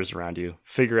of the riders around you.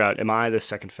 Figure out, am I the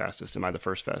second fastest? Am I the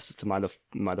first fastest? Am I the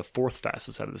 4th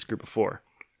fastest out of this group of 4?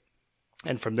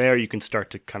 And from there, you can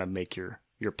start to kind of make your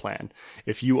plan.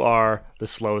 If you are the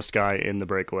slowest guy in the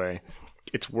breakaway,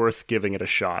 it's worth giving it a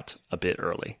shot a bit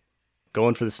early.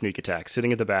 Going for the sneak attack,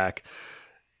 sitting at the back,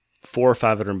 400 or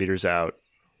 500 meters out,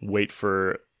 wait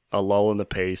for a lull in the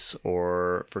pace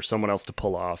or for someone else to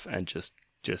pull off and just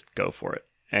go for it.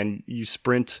 And you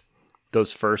sprint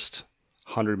those first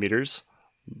 100 meters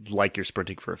like you're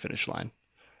sprinting for a finish line.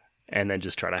 And then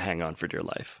just try to hang on for dear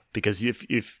life. Because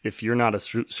if you're not a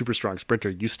super strong sprinter,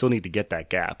 you still need to get that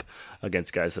gap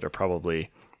against guys that are probably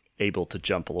able to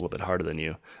jump a little bit harder than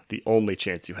you. The only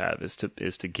chance you have is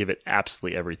to give it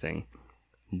absolutely everything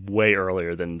way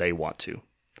earlier than they want to,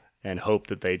 and hope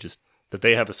that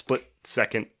they have a split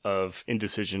second of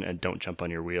indecision and don't jump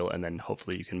on your wheel, and then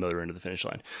hopefully you can motor into the finish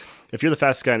line. If you're the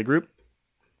fastest guy in the group,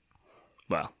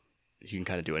 well, you can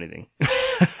kind of do anything.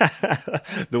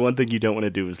 The one thing you don't want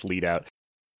to do is lead out.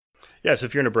 Yeah, so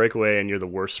if you're in a breakaway and you're the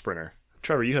worst sprinter,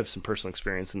 Trevor, you have some personal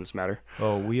experience in this matter.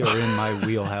 Oh, we are in my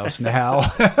wheelhouse now.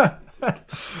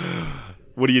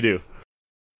 What do you do?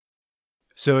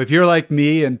 So if you're like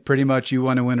me and pretty much you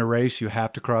want to win a race, you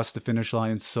have to cross the finish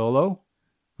line solo,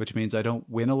 which means I don't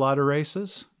win a lot of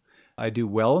races. I do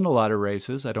well in a lot of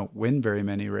races. I don't win very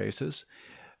many races.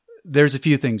 There's a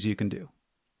few things you can do.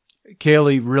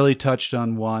 Kaylee really touched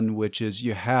on one, which is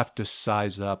you have to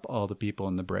size up all the people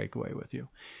in the breakaway with you.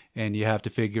 And you have to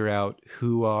figure out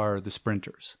who are the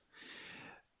sprinters.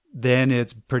 Then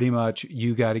it's pretty much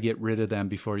you got to get rid of them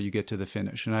before you get to the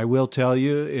finish. And I will tell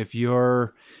you, if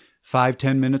you're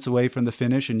 5-10 minutes away from the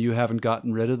finish and you haven't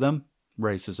gotten rid of them,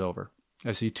 race is over.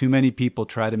 I see too many people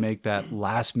try to make that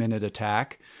last minute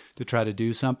attack to try to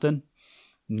do something.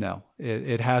 No,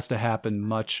 it has to happen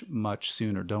much, much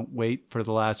sooner. Don't wait for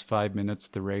the last 5 minutes.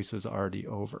 The race is already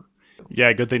over. Yeah,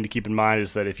 a good thing to keep in mind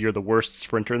is that if you're the worst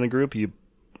sprinter in the group, you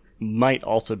might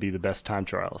also be the best time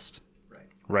trialist.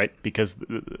 Right? Because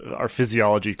our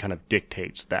physiology kind of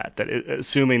dictates that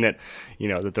assuming that,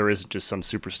 that there isn't just some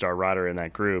superstar rider in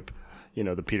that group,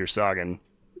 the Peter Sagan,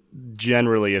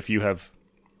 generally, if you have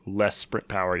less sprint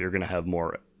power, you're going to have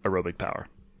more aerobic power.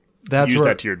 Use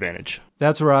that to your advantage.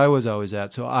 That's where I was always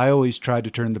at. So I always tried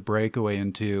to turn the breakaway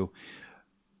into,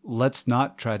 let's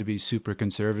not try to be super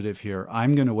conservative here.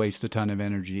 I'm going to waste a ton of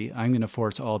energy. I'm going to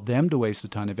force all them to waste a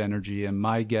ton of energy. And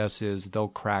my guess is they'll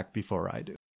crack before I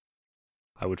do.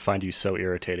 I would find you so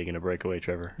irritating in a breakaway,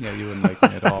 Trevor. Yeah, you wouldn't like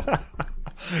me at all.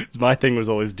 My thing was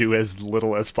always do as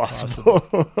little as possible.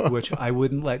 Which I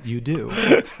wouldn't let you do.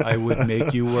 I would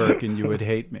make you work and you would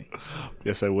hate me.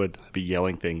 Yes, I would. I'd be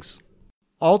yelling things.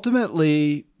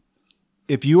 Ultimately,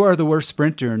 if you are the worst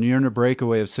sprinter and you're in a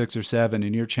breakaway of 6 or 7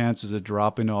 and your chances of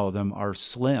dropping all of them are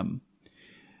slim,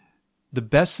 the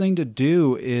best thing to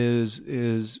do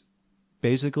is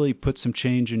basically put some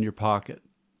change in your pocket.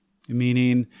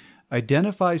 Meaning,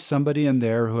 identify somebody in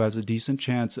there who has a decent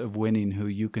chance of winning who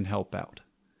you can help out.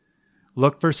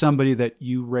 Look for somebody that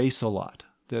you race a lot,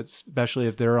 especially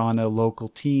if they're on a local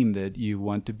team that you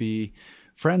want to be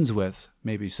friends with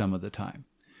maybe some of the time.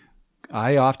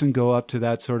 I often go up to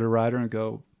that sort of rider and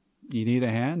go, you need a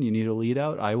hand? You need a lead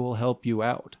out? I will help you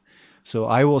out. So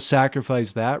I will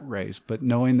sacrifice that race, but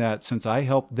knowing that since I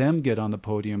help them get on the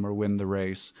podium or win the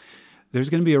race, there's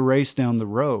going to be a race down the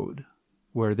road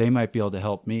where they might be able to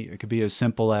help me. It could be as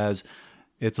simple as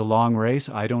it's a long race.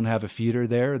 I don't have a feeder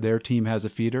there. Their team has a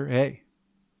feeder. Hey,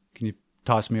 can you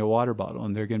toss me a water bottle?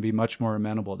 And they're going to be much more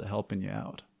amenable to helping you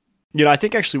out. I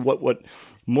think actually what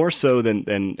more so than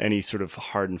any sort of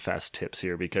hard and fast tips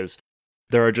here, because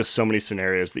there are just so many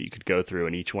scenarios that you could go through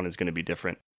and each one is going to be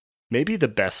different. Maybe the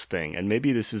best thing, and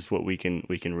maybe this is what we can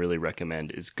really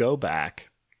recommend, is go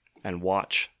back and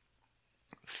watch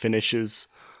finishes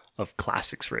of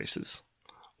classics races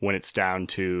when it's down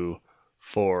to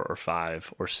 4 or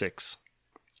 5 or 6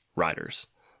 riders.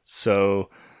 So,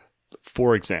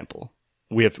 for example,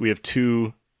 we have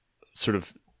two sort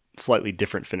of slightly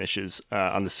different finishes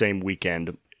on the same weekend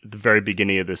at the very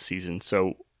beginning of this season.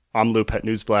 So, Omloop Het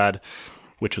Nieuwsblad,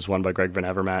 which was won by Greg Van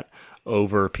Avermaet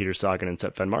over Peter Sagan and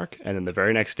Sepp Venmark. And then the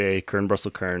very next day,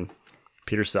 Kuurne-Brussel-Kuurne,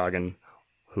 Peter Sagan,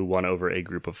 who won over a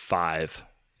group of 5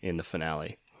 in the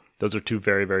finale. Those are two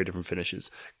very, very different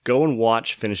finishes. Go and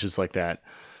watch finishes like that.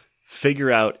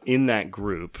 Figure out in that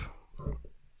group,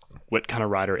 what kind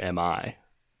of rider am I?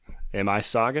 Am I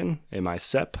Sagan? Am I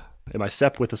Sepp? Am I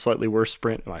Sepp with a slightly worse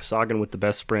sprint? Am I Sagan with the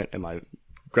best sprint? Am I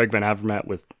Greg Van Avermaet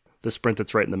with the sprint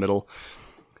that's right in the middle?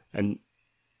 And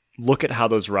look at how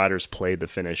those riders played the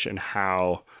finish and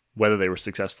whether they were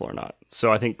successful or not.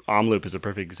 So I think Omloop is a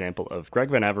perfect example of Greg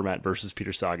Van Avermaet versus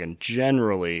Peter Sagan.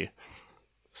 Generally,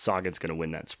 Sagan's going to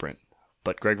win that sprint.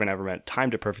 But Greg Van Avermaet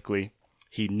timed it perfectly.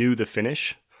 He knew the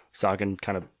finish. Sagan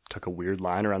kind of took a weird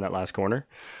line around that last corner.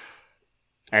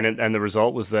 And the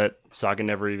result was that Sagan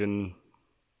never even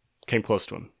came close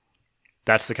to him.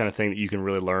 That's the kind of thing that you can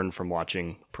really learn from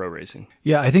watching pro racing.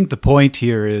 Yeah, I think the point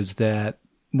here is that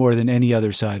more than any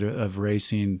other side of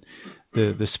racing,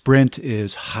 the sprint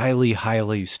is highly,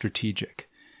 highly strategic.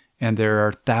 And there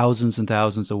are thousands and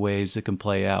thousands of ways it can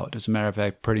play out. As a matter of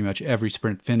fact, pretty much every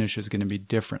sprint finish is going to be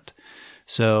different.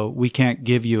 So we can't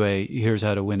give you here's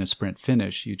how to win a sprint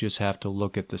finish. You just have to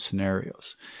look at the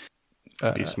scenarios.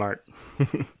 Be smart.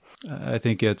 I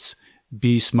think it's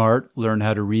be smart, learn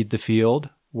how to read the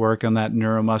field, work on that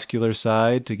neuromuscular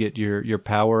side to get your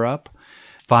power up,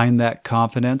 find that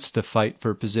confidence to fight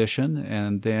for position,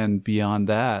 and then beyond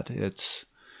that, it's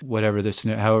however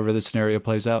the scenario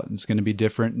plays out. It's going to be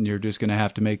different, and you're just going to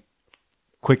have to make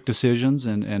quick decisions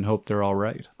and hope they're all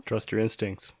right. Trust your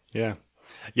instincts. Yeah.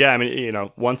 Yeah, I mean,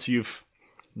 once you've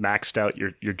maxed out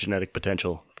your genetic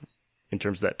potential in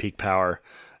terms of that peak power,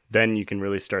 then you can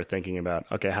really start thinking about,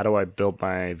 okay, how do I build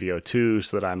my VO2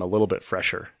 so that I'm a little bit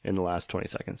fresher in the last 20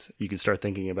 seconds? You can start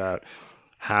thinking about,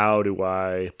 how do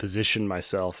I position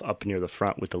myself up near the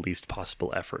front with the least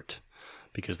possible effort?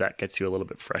 Because that gets you a little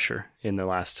bit fresher in the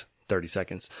last 30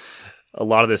 seconds. A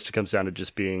lot of this comes down to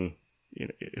just being,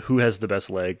 who has the best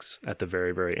legs at the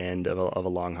very, very end of a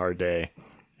long, hard day.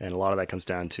 And a lot of that comes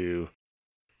down to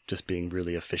just being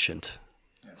really efficient.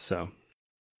 So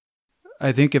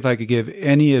I think if I could give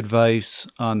any advice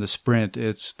on the sprint,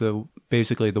 it's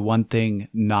basically the one thing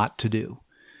not to do,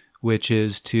 which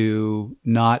is to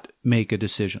not make a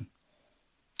decision.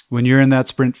 When you're in that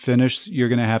sprint finish, you're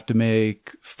going to have to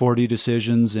make 40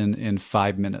 decisions in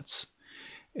 5 minutes.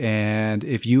 And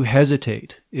if you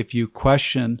hesitate, if you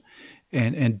question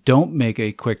and don't make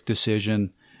a quick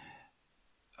decision,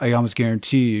 I almost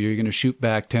guarantee you're going to shoot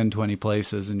back 10, 20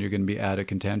 places and you're going to be out of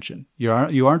contention. You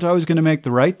aren't always going to make the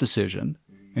right decision,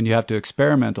 and you have to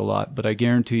experiment a lot. But I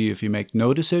guarantee you, if you make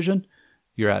no decision,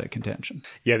 you're out of contention.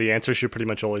 Yeah, the answer should pretty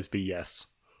much always be yes.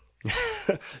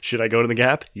 Should I go to the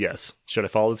gap? Yes. Should I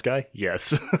follow this guy?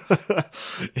 Yes.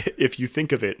 If you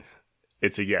think of it,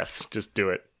 it's a yes. Just do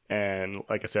it. And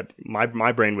like I said,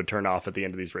 my brain would turn off at the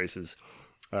end of these races.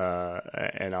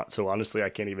 So honestly, I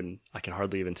can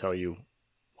hardly even tell you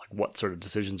what sort of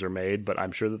decisions are made, but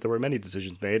I'm sure that there were many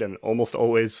decisions made, and almost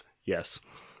always, yes.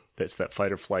 That's that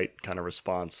fight or flight kind of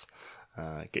response.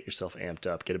 Get yourself amped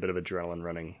up, get a bit of adrenaline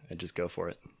running, and just go for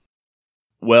it.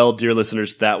 Well, dear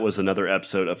listeners, that was another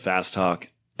episode of Fast Talk.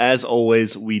 As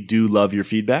always, we do love your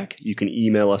feedback. You can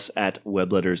email us at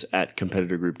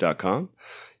webletters@competitorgroup.com.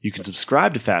 You can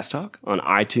subscribe to Fast Talk on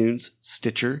iTunes,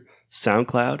 Stitcher,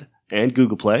 SoundCloud, and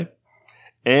Google Play.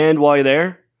 And while you're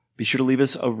there, be sure to leave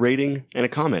us a rating and a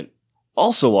comment.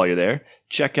 Also, while you're there,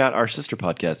 check out our sister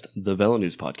podcast, the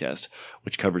VeloNews Podcast,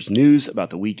 which covers news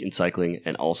about the week in cycling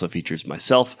and also features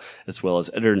myself, as well as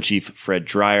Editor-in-Chief Fred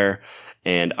Dreyer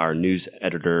and our news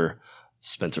editor,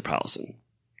 Spencer Powelson.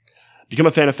 Become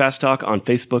a fan of Fast Talk on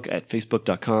Facebook at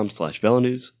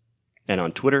facebook.com/VeloNews and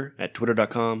on Twitter at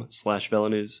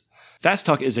twitter.com/VeloNews. Fast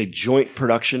Talk is a joint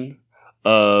production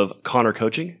of Connor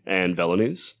Coaching and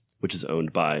VeloNews, which is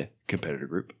owned by Competitor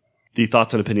Group. The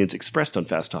thoughts and opinions expressed on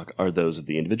Fast Talk are those of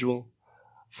the individual.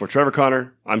 For Trevor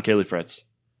Connor, I'm Kaylee Fretz.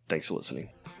 Thanks for listening.